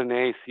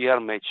microRNAs here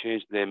may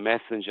change the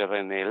messenger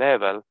RNA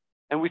level.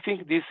 And we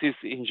think this is,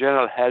 in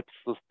general, helps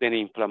sustain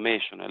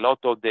inflammation. A lot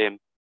of the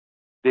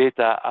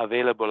data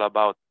available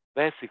about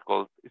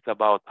vesicles is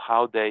about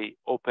how they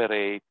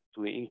operate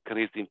to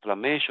increase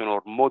inflammation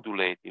or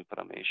modulate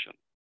inflammation.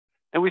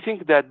 And we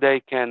think that they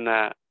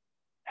can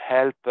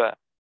help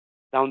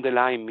down the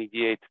line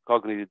mediate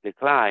cognitive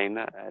decline,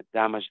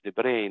 damage the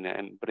brain,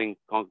 and bring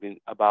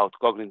about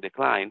cognitive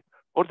decline,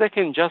 or they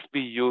can just be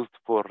used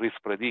for risk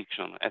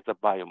prediction as a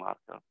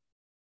biomarker.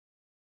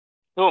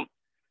 So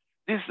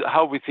this is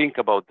how we think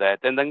about that.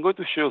 And I'm going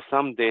to show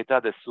some data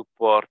that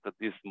support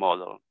this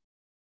model.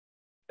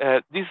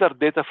 These are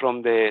data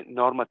from the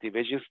normative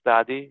aging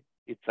study.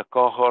 It's a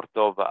cohort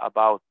of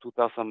about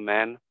 2,000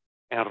 men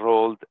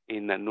enrolled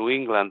in New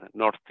England,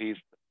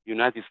 Northeast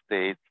United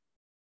States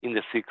in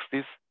the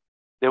 60s.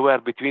 They were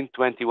between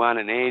 21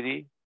 and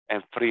 80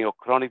 and free of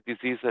chronic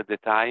disease at the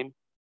time.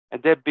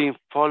 And they've been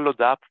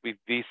followed up with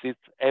visits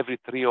every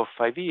 3 or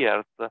 5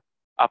 years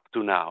up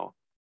to now.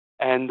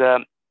 And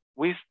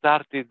we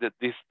started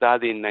this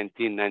study in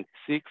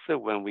 1996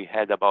 when we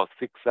had about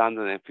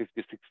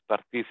 656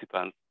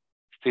 participants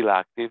still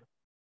active.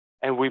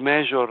 And we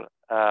measure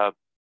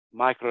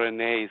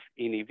microRNAs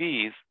in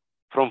EVs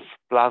from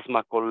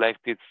plasma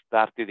collected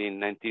started in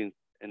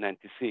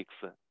 1996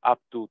 up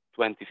to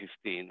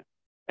 2015.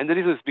 And the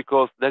reason is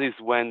because that is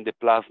when the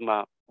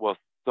plasma was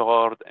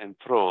stored and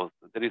froze.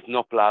 There is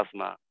no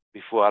plasma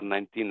before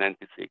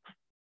 1996.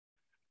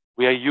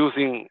 We are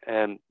using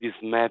these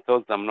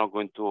methods. I'm not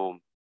going to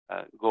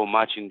go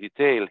much in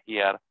detail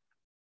here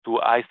to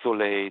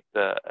isolate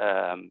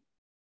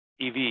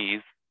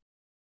EVs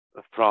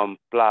from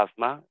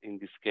plasma in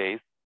this case.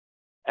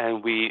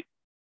 And we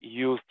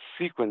used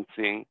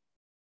sequencing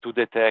to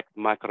detect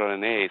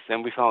microRNAs.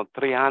 And we found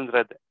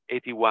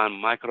 381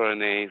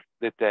 microRNAs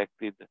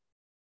detected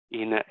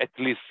in at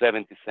least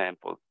 70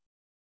 samples.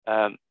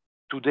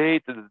 To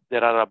date,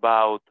 there are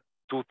about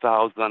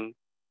 2,000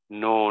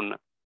 known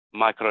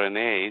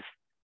microRNAs,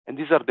 and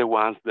these are the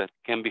ones that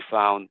can be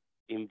found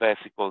in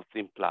vesicles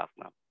in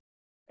plasma.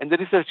 And the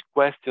research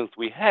questions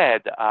we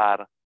had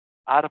are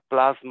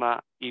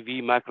plasma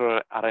EV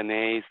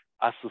microRNAs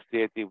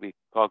associated with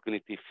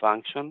cognitive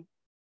function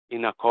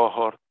in a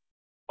cohort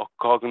of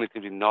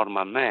cognitively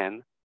normal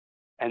men?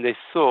 And if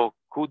so,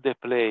 could they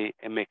play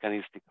a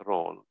mechanistic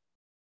role?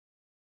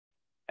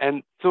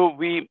 And so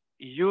we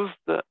used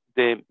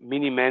the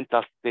mini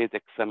mental state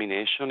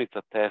examination. It's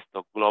a test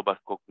of global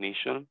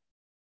cognition.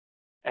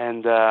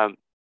 And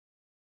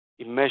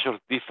it measures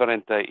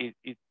different, it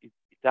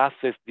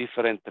assesses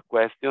different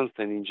questions,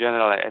 and in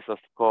general has a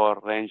score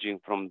ranging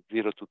from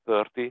 0 to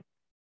 30.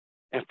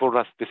 And for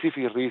a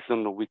specific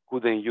reason, we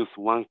couldn't use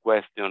one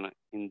question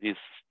in this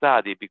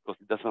study because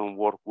it doesn't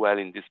work well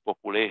in this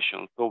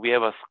population. So we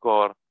have a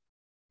score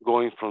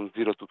going from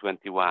 0 to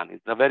 21.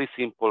 It's a very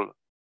simple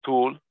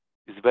tool.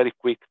 It's very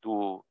quick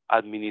to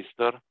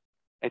administer.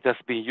 It has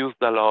been used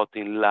a lot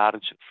in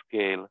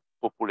large-scale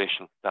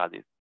population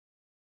studies.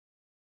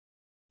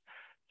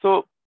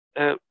 So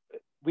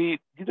we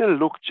didn't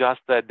look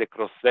just at the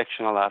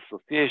cross-sectional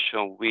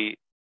association. We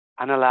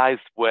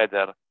analyzed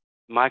whether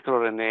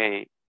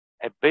microRNA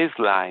at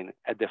baseline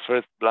at the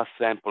first blood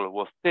sample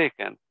was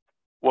taken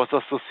was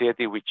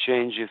associated with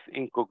changes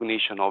in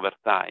cognition over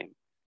time.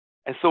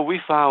 And so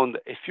we found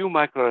a few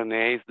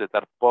microRNAs that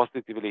are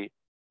positively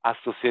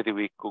associated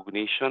with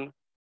cognition.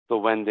 So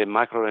when the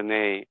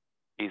microRNA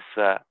is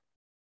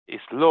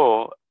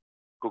low,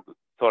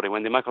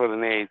 when the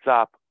microRNA is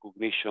up,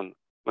 cognition,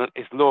 when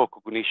it's low,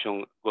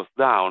 cognition goes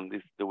down. This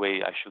is the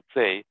way I should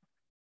say.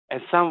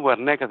 And some were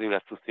negatively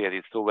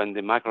associated. So when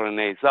the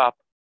microRNA is up,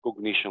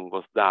 cognition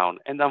goes down.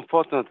 And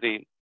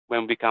unfortunately,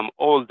 when we become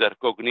older,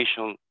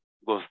 cognition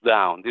goes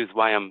down. This is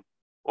why I'm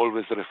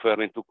always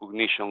referring to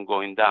cognition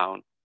going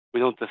down. We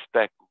don't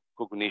expect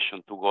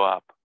cognition to go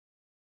up.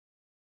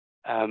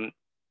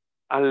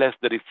 Unless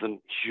there is some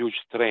huge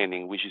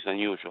training, which is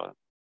unusual.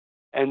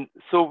 And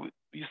so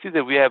you see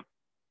that we have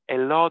a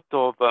lot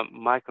of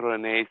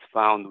microRNAs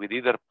found with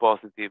either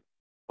positive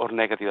or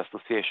negative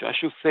association. I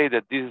should say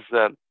that this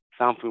is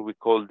something we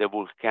call the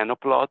volcano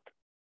plot.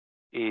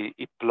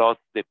 It plots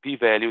the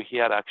p-value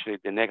here, actually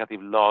the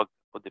negative log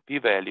of the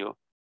p-value,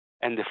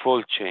 and the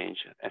fold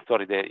change.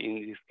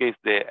 In this case,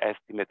 the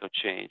estimate of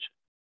change.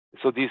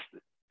 So these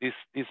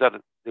are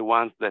the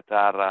ones that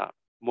are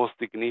most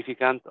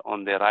significant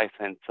on the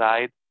right-hand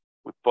side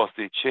with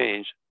positive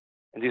change,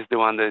 and this is the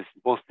one that is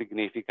most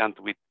significant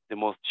with the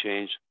most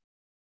change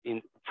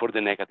for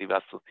the negative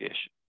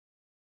association.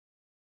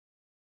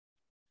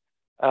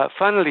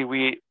 Finally,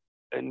 we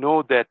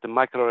know that the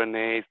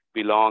microRNAs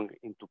belong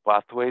into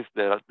pathways.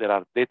 There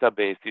are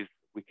databases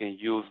we can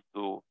use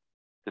to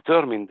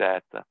determine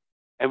that,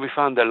 and we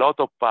found a lot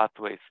of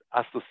pathways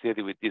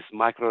associated with these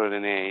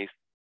microRNAs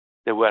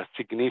that were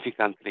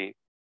significantly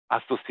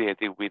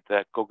associated with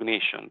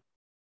cognition.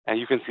 And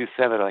you can see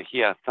several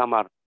here. Some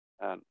are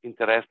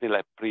interesting,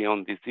 like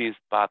prion disease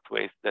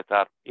pathways that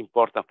are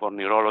important for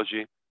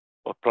neurology,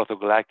 or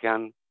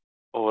protoglycan,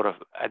 or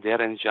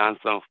adherent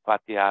junction of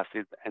fatty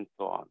acids, and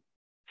so on.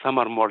 Some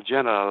are more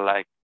general,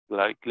 like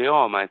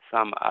glioma, and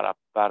some are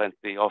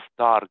apparently off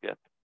target,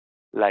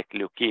 like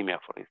leukemia,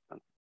 for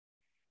instance.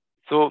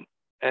 So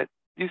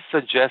this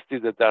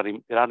suggested that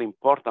there are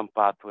important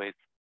pathways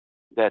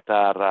that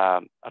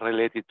are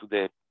related to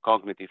the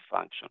cognitive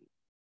function.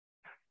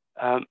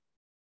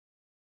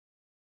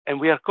 And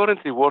we are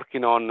currently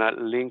working on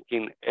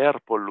linking air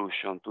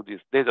pollution to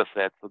this data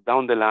set. So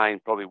down the line,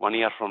 probably 1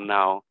 year from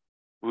now,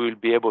 we will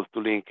be able to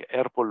link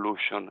air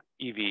pollution,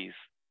 EVs,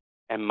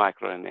 and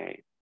microRNA.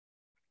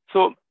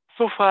 So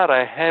far,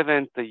 I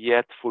haven't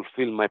yet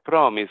fulfilled my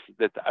promise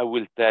that I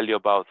will tell you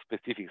about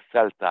specific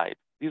cell types.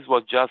 This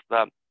was just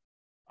a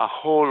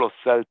whole of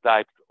cell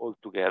types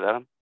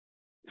altogether.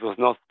 It was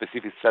not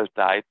specific cell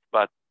types,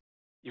 but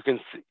you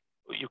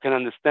can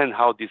understand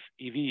how these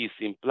EVs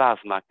in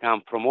plasma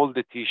come from all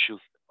the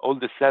tissues, all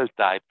the cell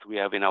types we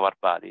have in our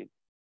body.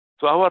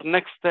 So our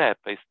next step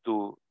is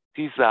to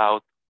tease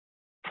out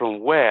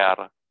from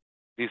where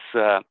these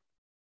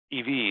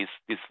EVs,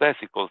 these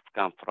vesicles,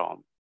 come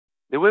from.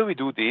 The way we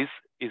do this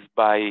is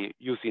by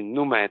using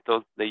new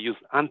methods. They use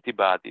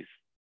antibodies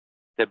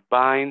that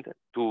bind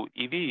to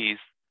EVs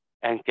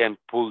and can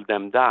pull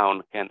them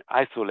down, can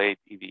isolate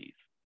EVs.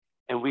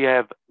 And we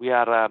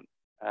are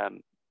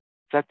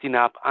setting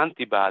up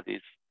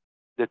antibodies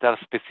that are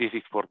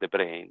specific for the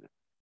brain.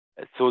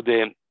 So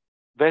the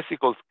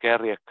vesicles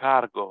carry a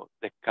cargo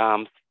that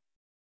comes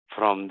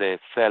from the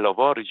cell of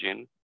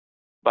origin,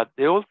 but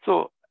they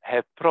also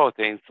have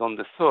proteins on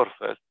the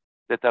surface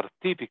that are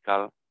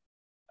typical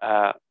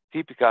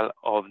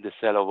of the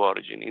cell of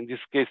origin, in this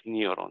case,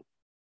 neurons.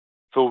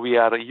 So we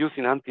are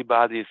using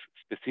antibodies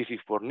specific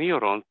for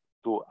neurons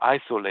to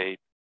isolate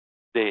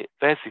the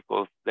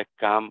vesicles that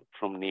come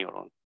from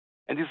neurons.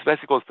 And these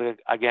vesicles,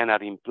 again,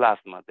 are in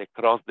plasma. They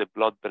cross the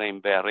blood-brain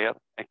barrier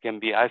and can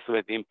be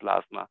isolated in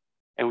plasma.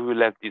 And we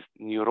will have these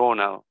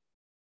neuronal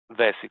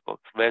vesicles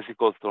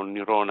of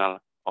neuronal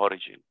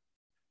origin.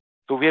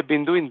 So we have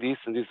been doing this,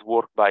 and this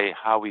work by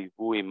Howie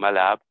Wu in my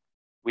lab.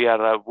 We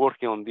are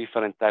working on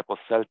different types of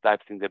cell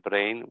types in the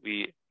brain.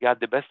 We got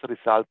the best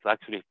results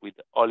actually with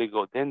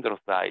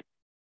oligodendrocytes.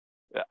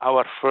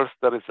 Our first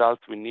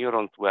results with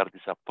neurons were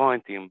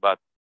disappointing, but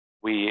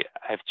we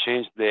have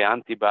changed the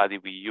antibody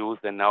we use,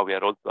 and now we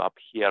are also up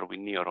here with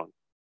neurons.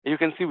 And you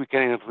can see we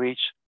can enrich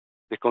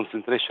the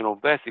concentration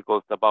of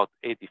vesicles about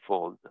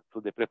 80-fold. So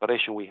the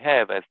preparation we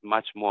have has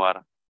much more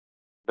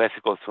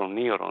vesicles from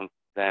neurons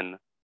than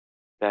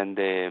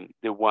the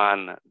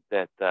one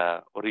that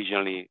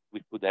originally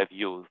we could have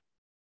used.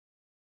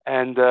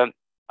 And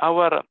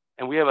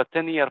we have a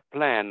 10-year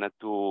plan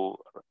to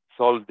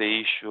solve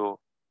the issue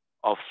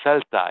of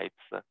cell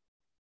types.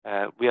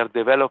 We are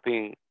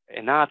developing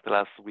an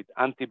atlas with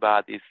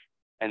antibodies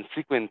and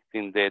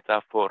sequencing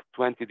data for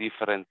 20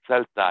 different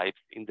cell types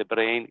in the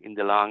brain, in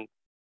the lung,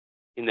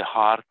 in the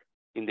heart,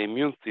 in the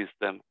immune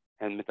system,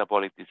 and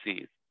metabolic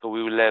disease. So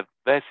we will have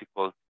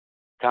vesicles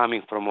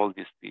coming from all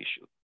these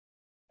tissues.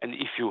 And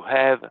if you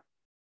have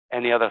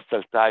any other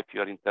cell type you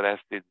are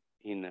interested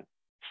in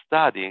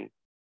studying,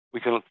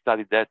 we can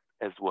study that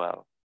as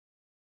well.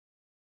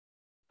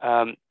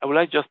 I would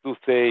like just to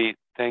say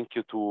thank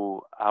you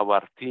to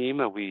our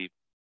team. We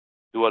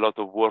do a lot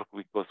of work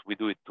because we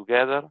do it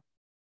together,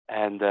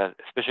 and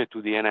especially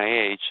to the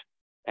NIH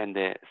and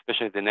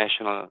especially the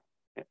National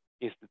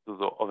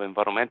Institute of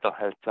Environmental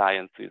Health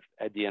Sciences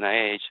at the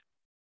NIH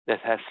that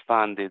has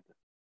funded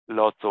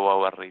lots of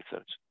our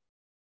research.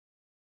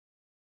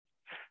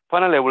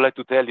 Finally, I would like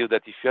to tell you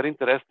that if you're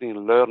interested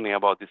in learning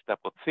about this type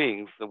of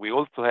things, we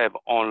also have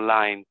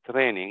online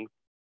trainings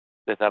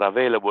that are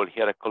available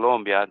here at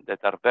Columbia that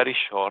are very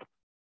short,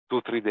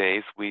 2-3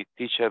 days. We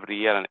teach every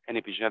year an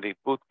epigenetic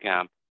boot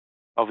camp,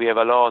 but we have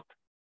a lot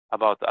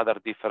about other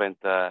different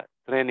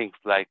trainings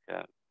like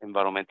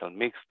environmental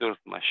mixtures,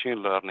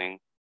 machine learning.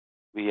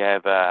 We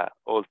have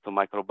also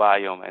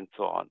microbiome and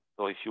so on.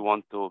 So if you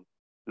want to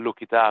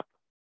look it up,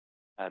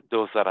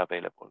 those are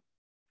available.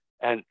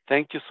 And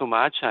thank you so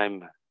much.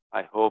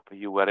 I hope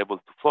you were able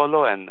to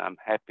follow, and I'm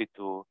happy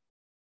to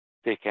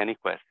take any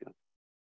questions.